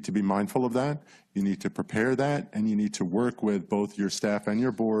 you need to be mindful of that. You need to prepare that, and you need to work with both your staff and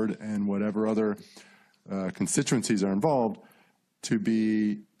your board and whatever other constituencies are involved to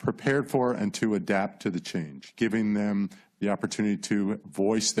be prepared for and to adapt to the change, giving them the opportunity to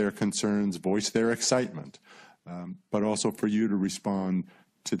voice their concerns, voice their excitement, but also for you to respond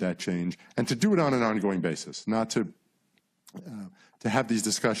to that change and to do it on an ongoing basis, not to have these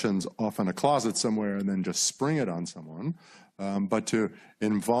discussions off in a closet somewhere and then just spring it on someone, but to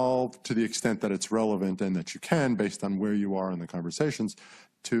involve to the extent that it's relevant and that you can, based on where you are in the conversations,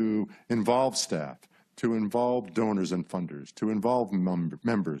 to involve staff, to involve donors and funders, to involve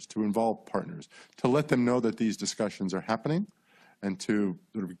members, to involve partners, to let them know that these discussions are happening and to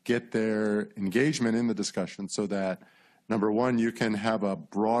sort of get their engagement in the discussion so that, number one, you can have a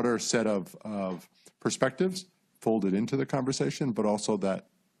broader set of perspectives folded into the conversation, but also that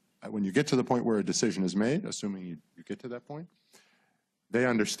when you get to the point where a decision is made, assuming you get to that point, they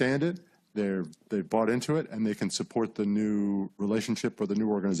understand it, they've bought into it, and they can support the new relationship or the new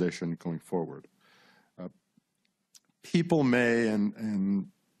organization going forward. People may, and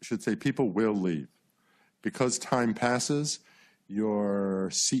I should say people will leave. Because time passes, your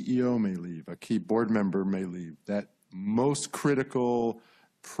CEO may leave, a key board member may leave. That most critical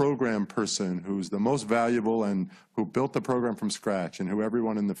program person who's the most valuable and who built the program from scratch and who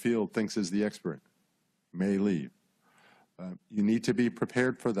everyone in the field thinks is the expert may leave. You need to be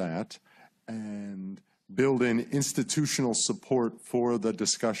prepared for that and build in institutional support for the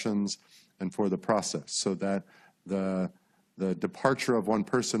discussions and for the process so that the departure of one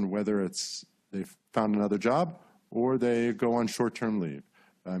person, whether it's they've found another job or they go on short-term leave,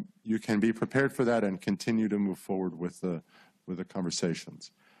 you can be prepared for that and continue to move forward with the conversations.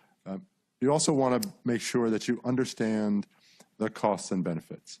 You also want to make sure that you understand the costs and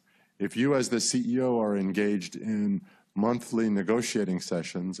benefits. If you as the CEO are engaged in monthly negotiating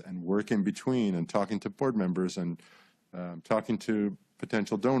sessions and work in between and talking to board members and talking to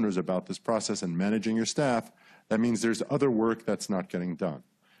potential donors about this process and managing your staff, that means there's other work that's not getting done.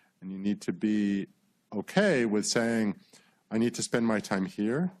 And you need to be okay with saying, I need to spend my time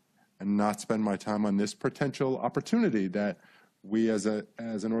here and not spend my time on this potential opportunity that we as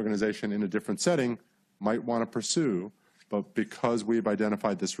an organization in a different setting might want to pursue, but because we've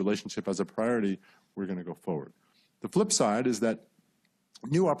identified this relationship as a priority, we're going to go forward. The flip side is that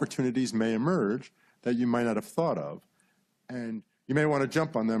new opportunities may emerge that you might not have thought of, and you may want to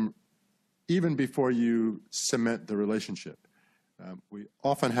jump on them even before you cement the relationship. We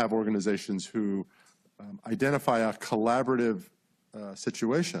often have organizations who identify a collaborative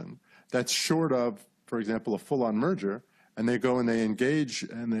situation that's short of, for example, a full-on merger, and they go and they engage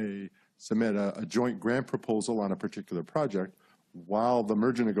and they submit a joint grant proposal on a particular project while the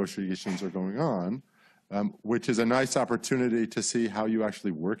merger negotiations are going on, which is a nice opportunity to see how you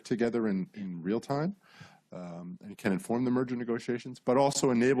actually work together in real time and can inform the merger negotiations, but also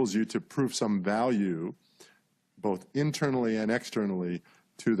enables you to prove some value both internally and externally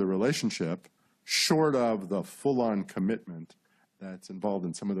to the relationship, short of the full-on commitment that's involved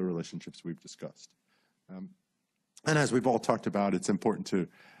in some of the relationships we've discussed. And as we've all talked about, it's important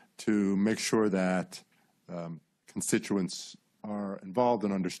to make sure that constituents are involved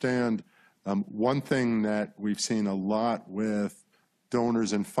and understand. One thing that we've seen a lot with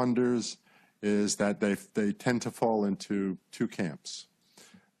donors and funders is that they tend to fall into two camps.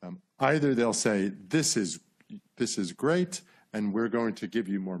 Either they'll say, this is great, and we're going to give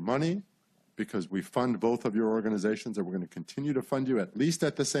you more money because we fund both of your organizations, and we're going to continue to fund you at least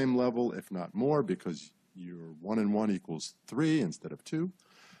at the same level, if not more, because your 1 and 1 equals 3 instead of 2.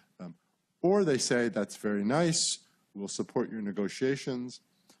 Or they say, that's very nice, we'll support your negotiations,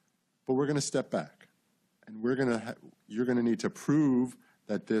 but we're going to step back. And you're going to need to prove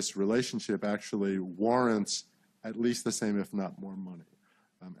that this relationship actually warrants at least the same, if not more money.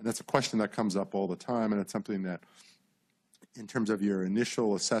 And that's a question that comes up all the time, and it's something that, in terms of your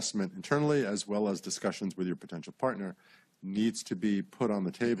initial assessment internally, as well as discussions with your potential partner, needs to be put on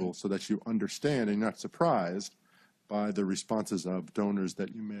the table so that you understand and you're not surprised by the responses of donors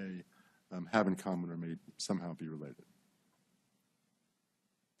that you may have in common or may somehow be related.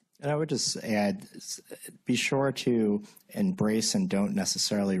 And I would just add, be sure to embrace and don't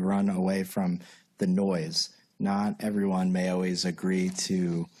necessarily run away from the noise. Not everyone may always agree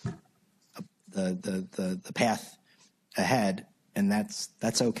to the path ahead, and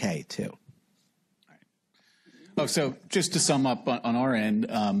that's okay too. Oh, so just to sum up on our end,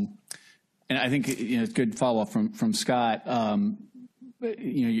 and I think it's good follow up from Scott.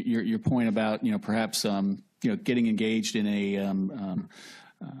 Your point about perhaps getting engaged in a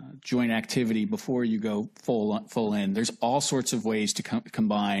joint activity before you go full in. There's all sorts of ways to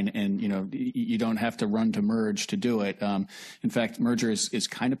combine, and you don't have to run to merge to do it. In fact, merger is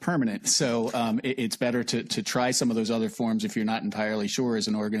kind of permanent, so it's better to try some of those other forms if you're not entirely sure as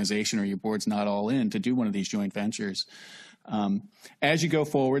an organization or your board's not all in to do one of these joint ventures. As you go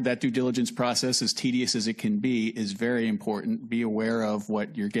forward, that due diligence process, as tedious as it can be, is very important. Be aware of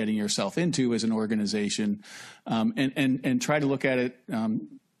what you're getting yourself into as an organization, and try to look at it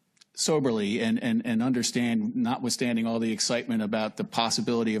soberly and understand, notwithstanding all the excitement about the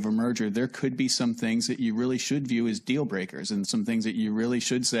possibility of a merger, there could be some things that you really should view as deal breakers and some things that you really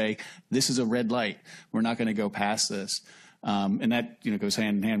should say, this is a red light. We're not going to go past this. And that goes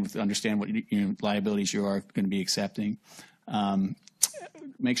hand in hand with understand what liabilities you are going to be accepting.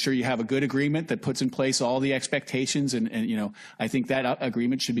 Make sure you have a good agreement that puts in place all the expectations, and I think that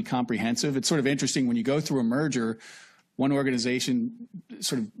agreement should be comprehensive. It's sort of interesting when you go through a merger, one organization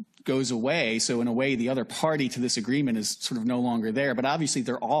sort of goes away, so in a way the other party to this agreement is sort of no longer there, but obviously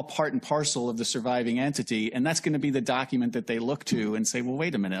they're all part and parcel of the surviving entity, and that's going to be the document that they look to and say, well,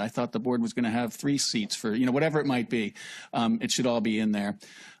 wait a minute, I thought the board was going to have 3 seats for, whatever it might be. It should all be in there.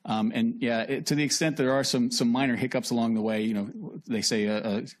 And yeah, to the extent there are some minor hiccups along the way, they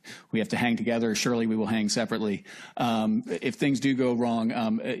say we have to hang together. Surely we will hang separately. If things do go wrong,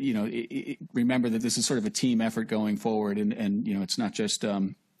 remember that this is sort of a team effort going forward, and it's not just.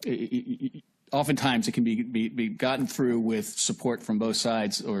 Oftentimes it can be gotten through with support from both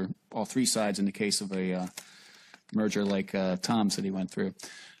sides or all 3 sides in the case of a merger like Tom said he went through.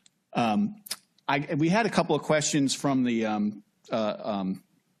 We had a couple of questions from the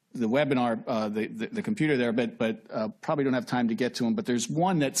webinar, the computer there, but probably don't have time to get to them. But there's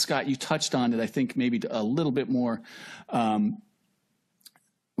one that, Scott, you touched on that I think maybe a little bit more.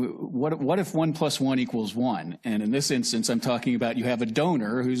 What if 1 + 1 = 1? And in this instance, I'm talking about you have a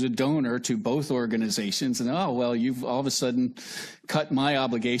donor who's a donor to both organizations, and you've all of a sudden cut my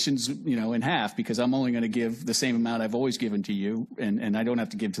obligations, in half because I'm only going to give the same amount I've always given to you, and I don't have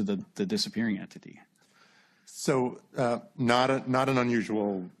to give to the disappearing entity. So not an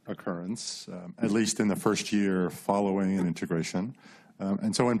unusual occurrence, at least in the first year following an integration.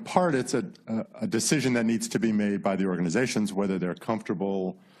 And so in part, it's a decision that needs to be made by the organizations, whether they're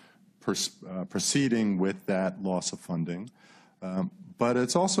comfortable proceeding with that loss of funding. But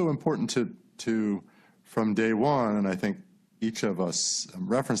it's also important to, from day one, and I think each of us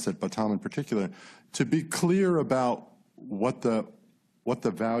referenced it, but Tom in particular, to be clear about what the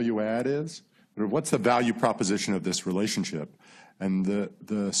value add is, or what's the value proposition of this relationship. And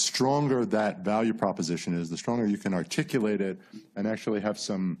the stronger that value proposition is, the stronger you can articulate it and actually have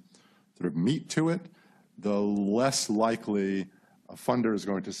some sort of meat to it, the less likely a funder is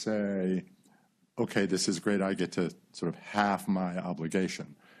going to say, okay, this is great, I get to sort of half my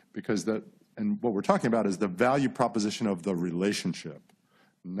obligation. Because and what we're talking about is the value proposition of the relationship,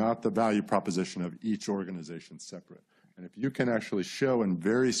 not the value proposition of each organization separate. And if you can actually show in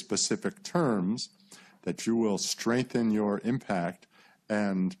very specific terms that you will strengthen your impact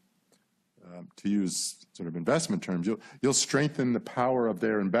and to use sort of investment terms, you'll strengthen the power of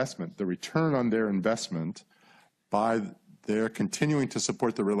their investment, the return on their investment, by their continuing to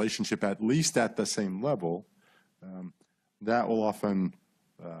support the relationship at least at the same level. That will often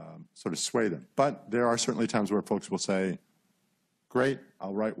sort of sway them. But there are certainly times where folks will say, great,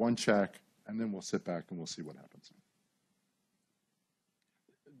 I'll write one check, and then we'll sit back and we'll see what happens.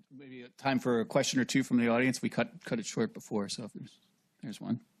 Maybe time for a question or two from the audience. We cut it short before, so if there's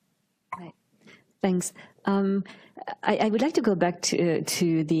one. Right. Thanks. I would like to go back to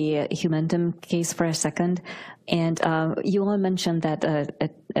the Humentum case for a second. And you all mentioned that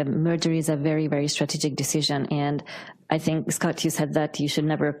a merger is a very, very strategic decision. And I think, Scott, you said that you should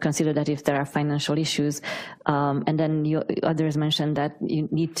never consider that if there are financial issues. And then others mentioned that you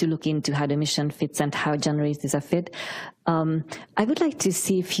need to look into how the mission fits and how Generate is a fit. I would like to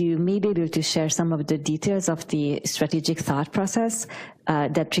see if you may be able to share some of the details of the strategic thought process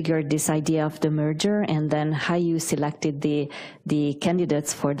that triggered this idea of the merger, and then how you selected the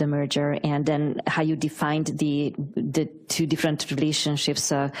candidates for the merger, and then how you defined the two different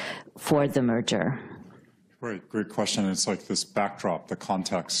relationships for the merger. Great question. It's like this backdrop, the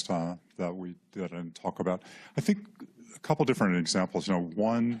context that we didn't talk about. I think a couple different examples.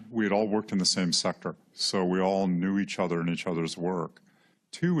 One, we had all worked in the same sector, so we all knew each other and each other's work.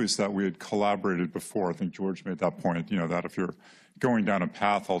 Two is that we had collaborated before. I think George made that point, that if you're going down a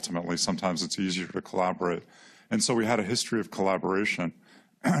path, ultimately, sometimes it's easier to collaborate. And so we had a history of collaboration.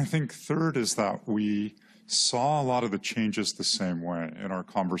 I think third is that we saw a lot of the changes the same way in our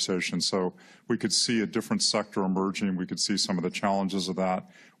conversation. So we could see a different sector emerging. We could see some of the challenges of that.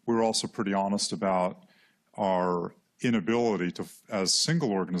 We were also pretty honest about our inability to, as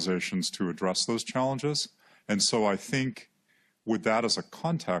single organizations, to address those challenges. And so I think with that as a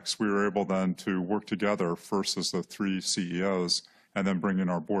context, we were able then to work together first as the three CEOs and then bring in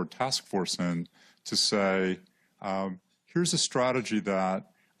our board task force in to say, here's a strategy that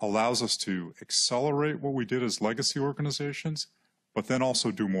allows us to accelerate what we did as legacy organizations, but then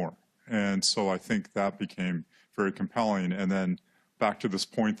also do more. And so I think that became very compelling. And then back to this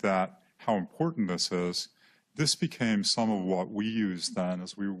point that how important this became some of what we used then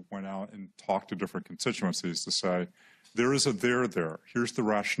as we went out and talked to different constituencies to say, there is a there. Here's the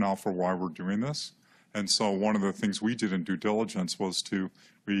rationale for why we're doing this. And so one of the things we did in due diligence was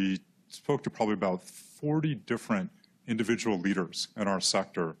we spoke to probably about 40 different individual leaders in our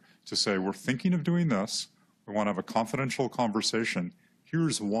sector to say, we're thinking of doing this. We want to have a confidential conversation.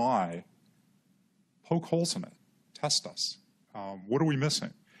 Here's why. Poke holes in it. Test us. What are we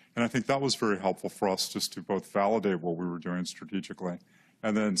missing? And I think that was very helpful for us just to both validate what we were doing strategically.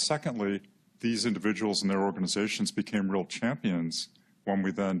 And then secondly, these individuals and their organizations became real champions when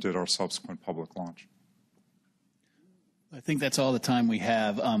we then did our subsequent public launch. I think that's all the time we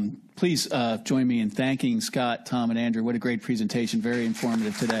have. Please join me in thanking Scott, Tom, and Andrew. What a great presentation. Very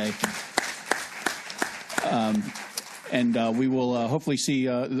informative today. And we will hopefully see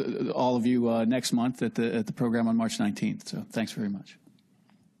all of you next month at the program on March 19th. So thanks very much.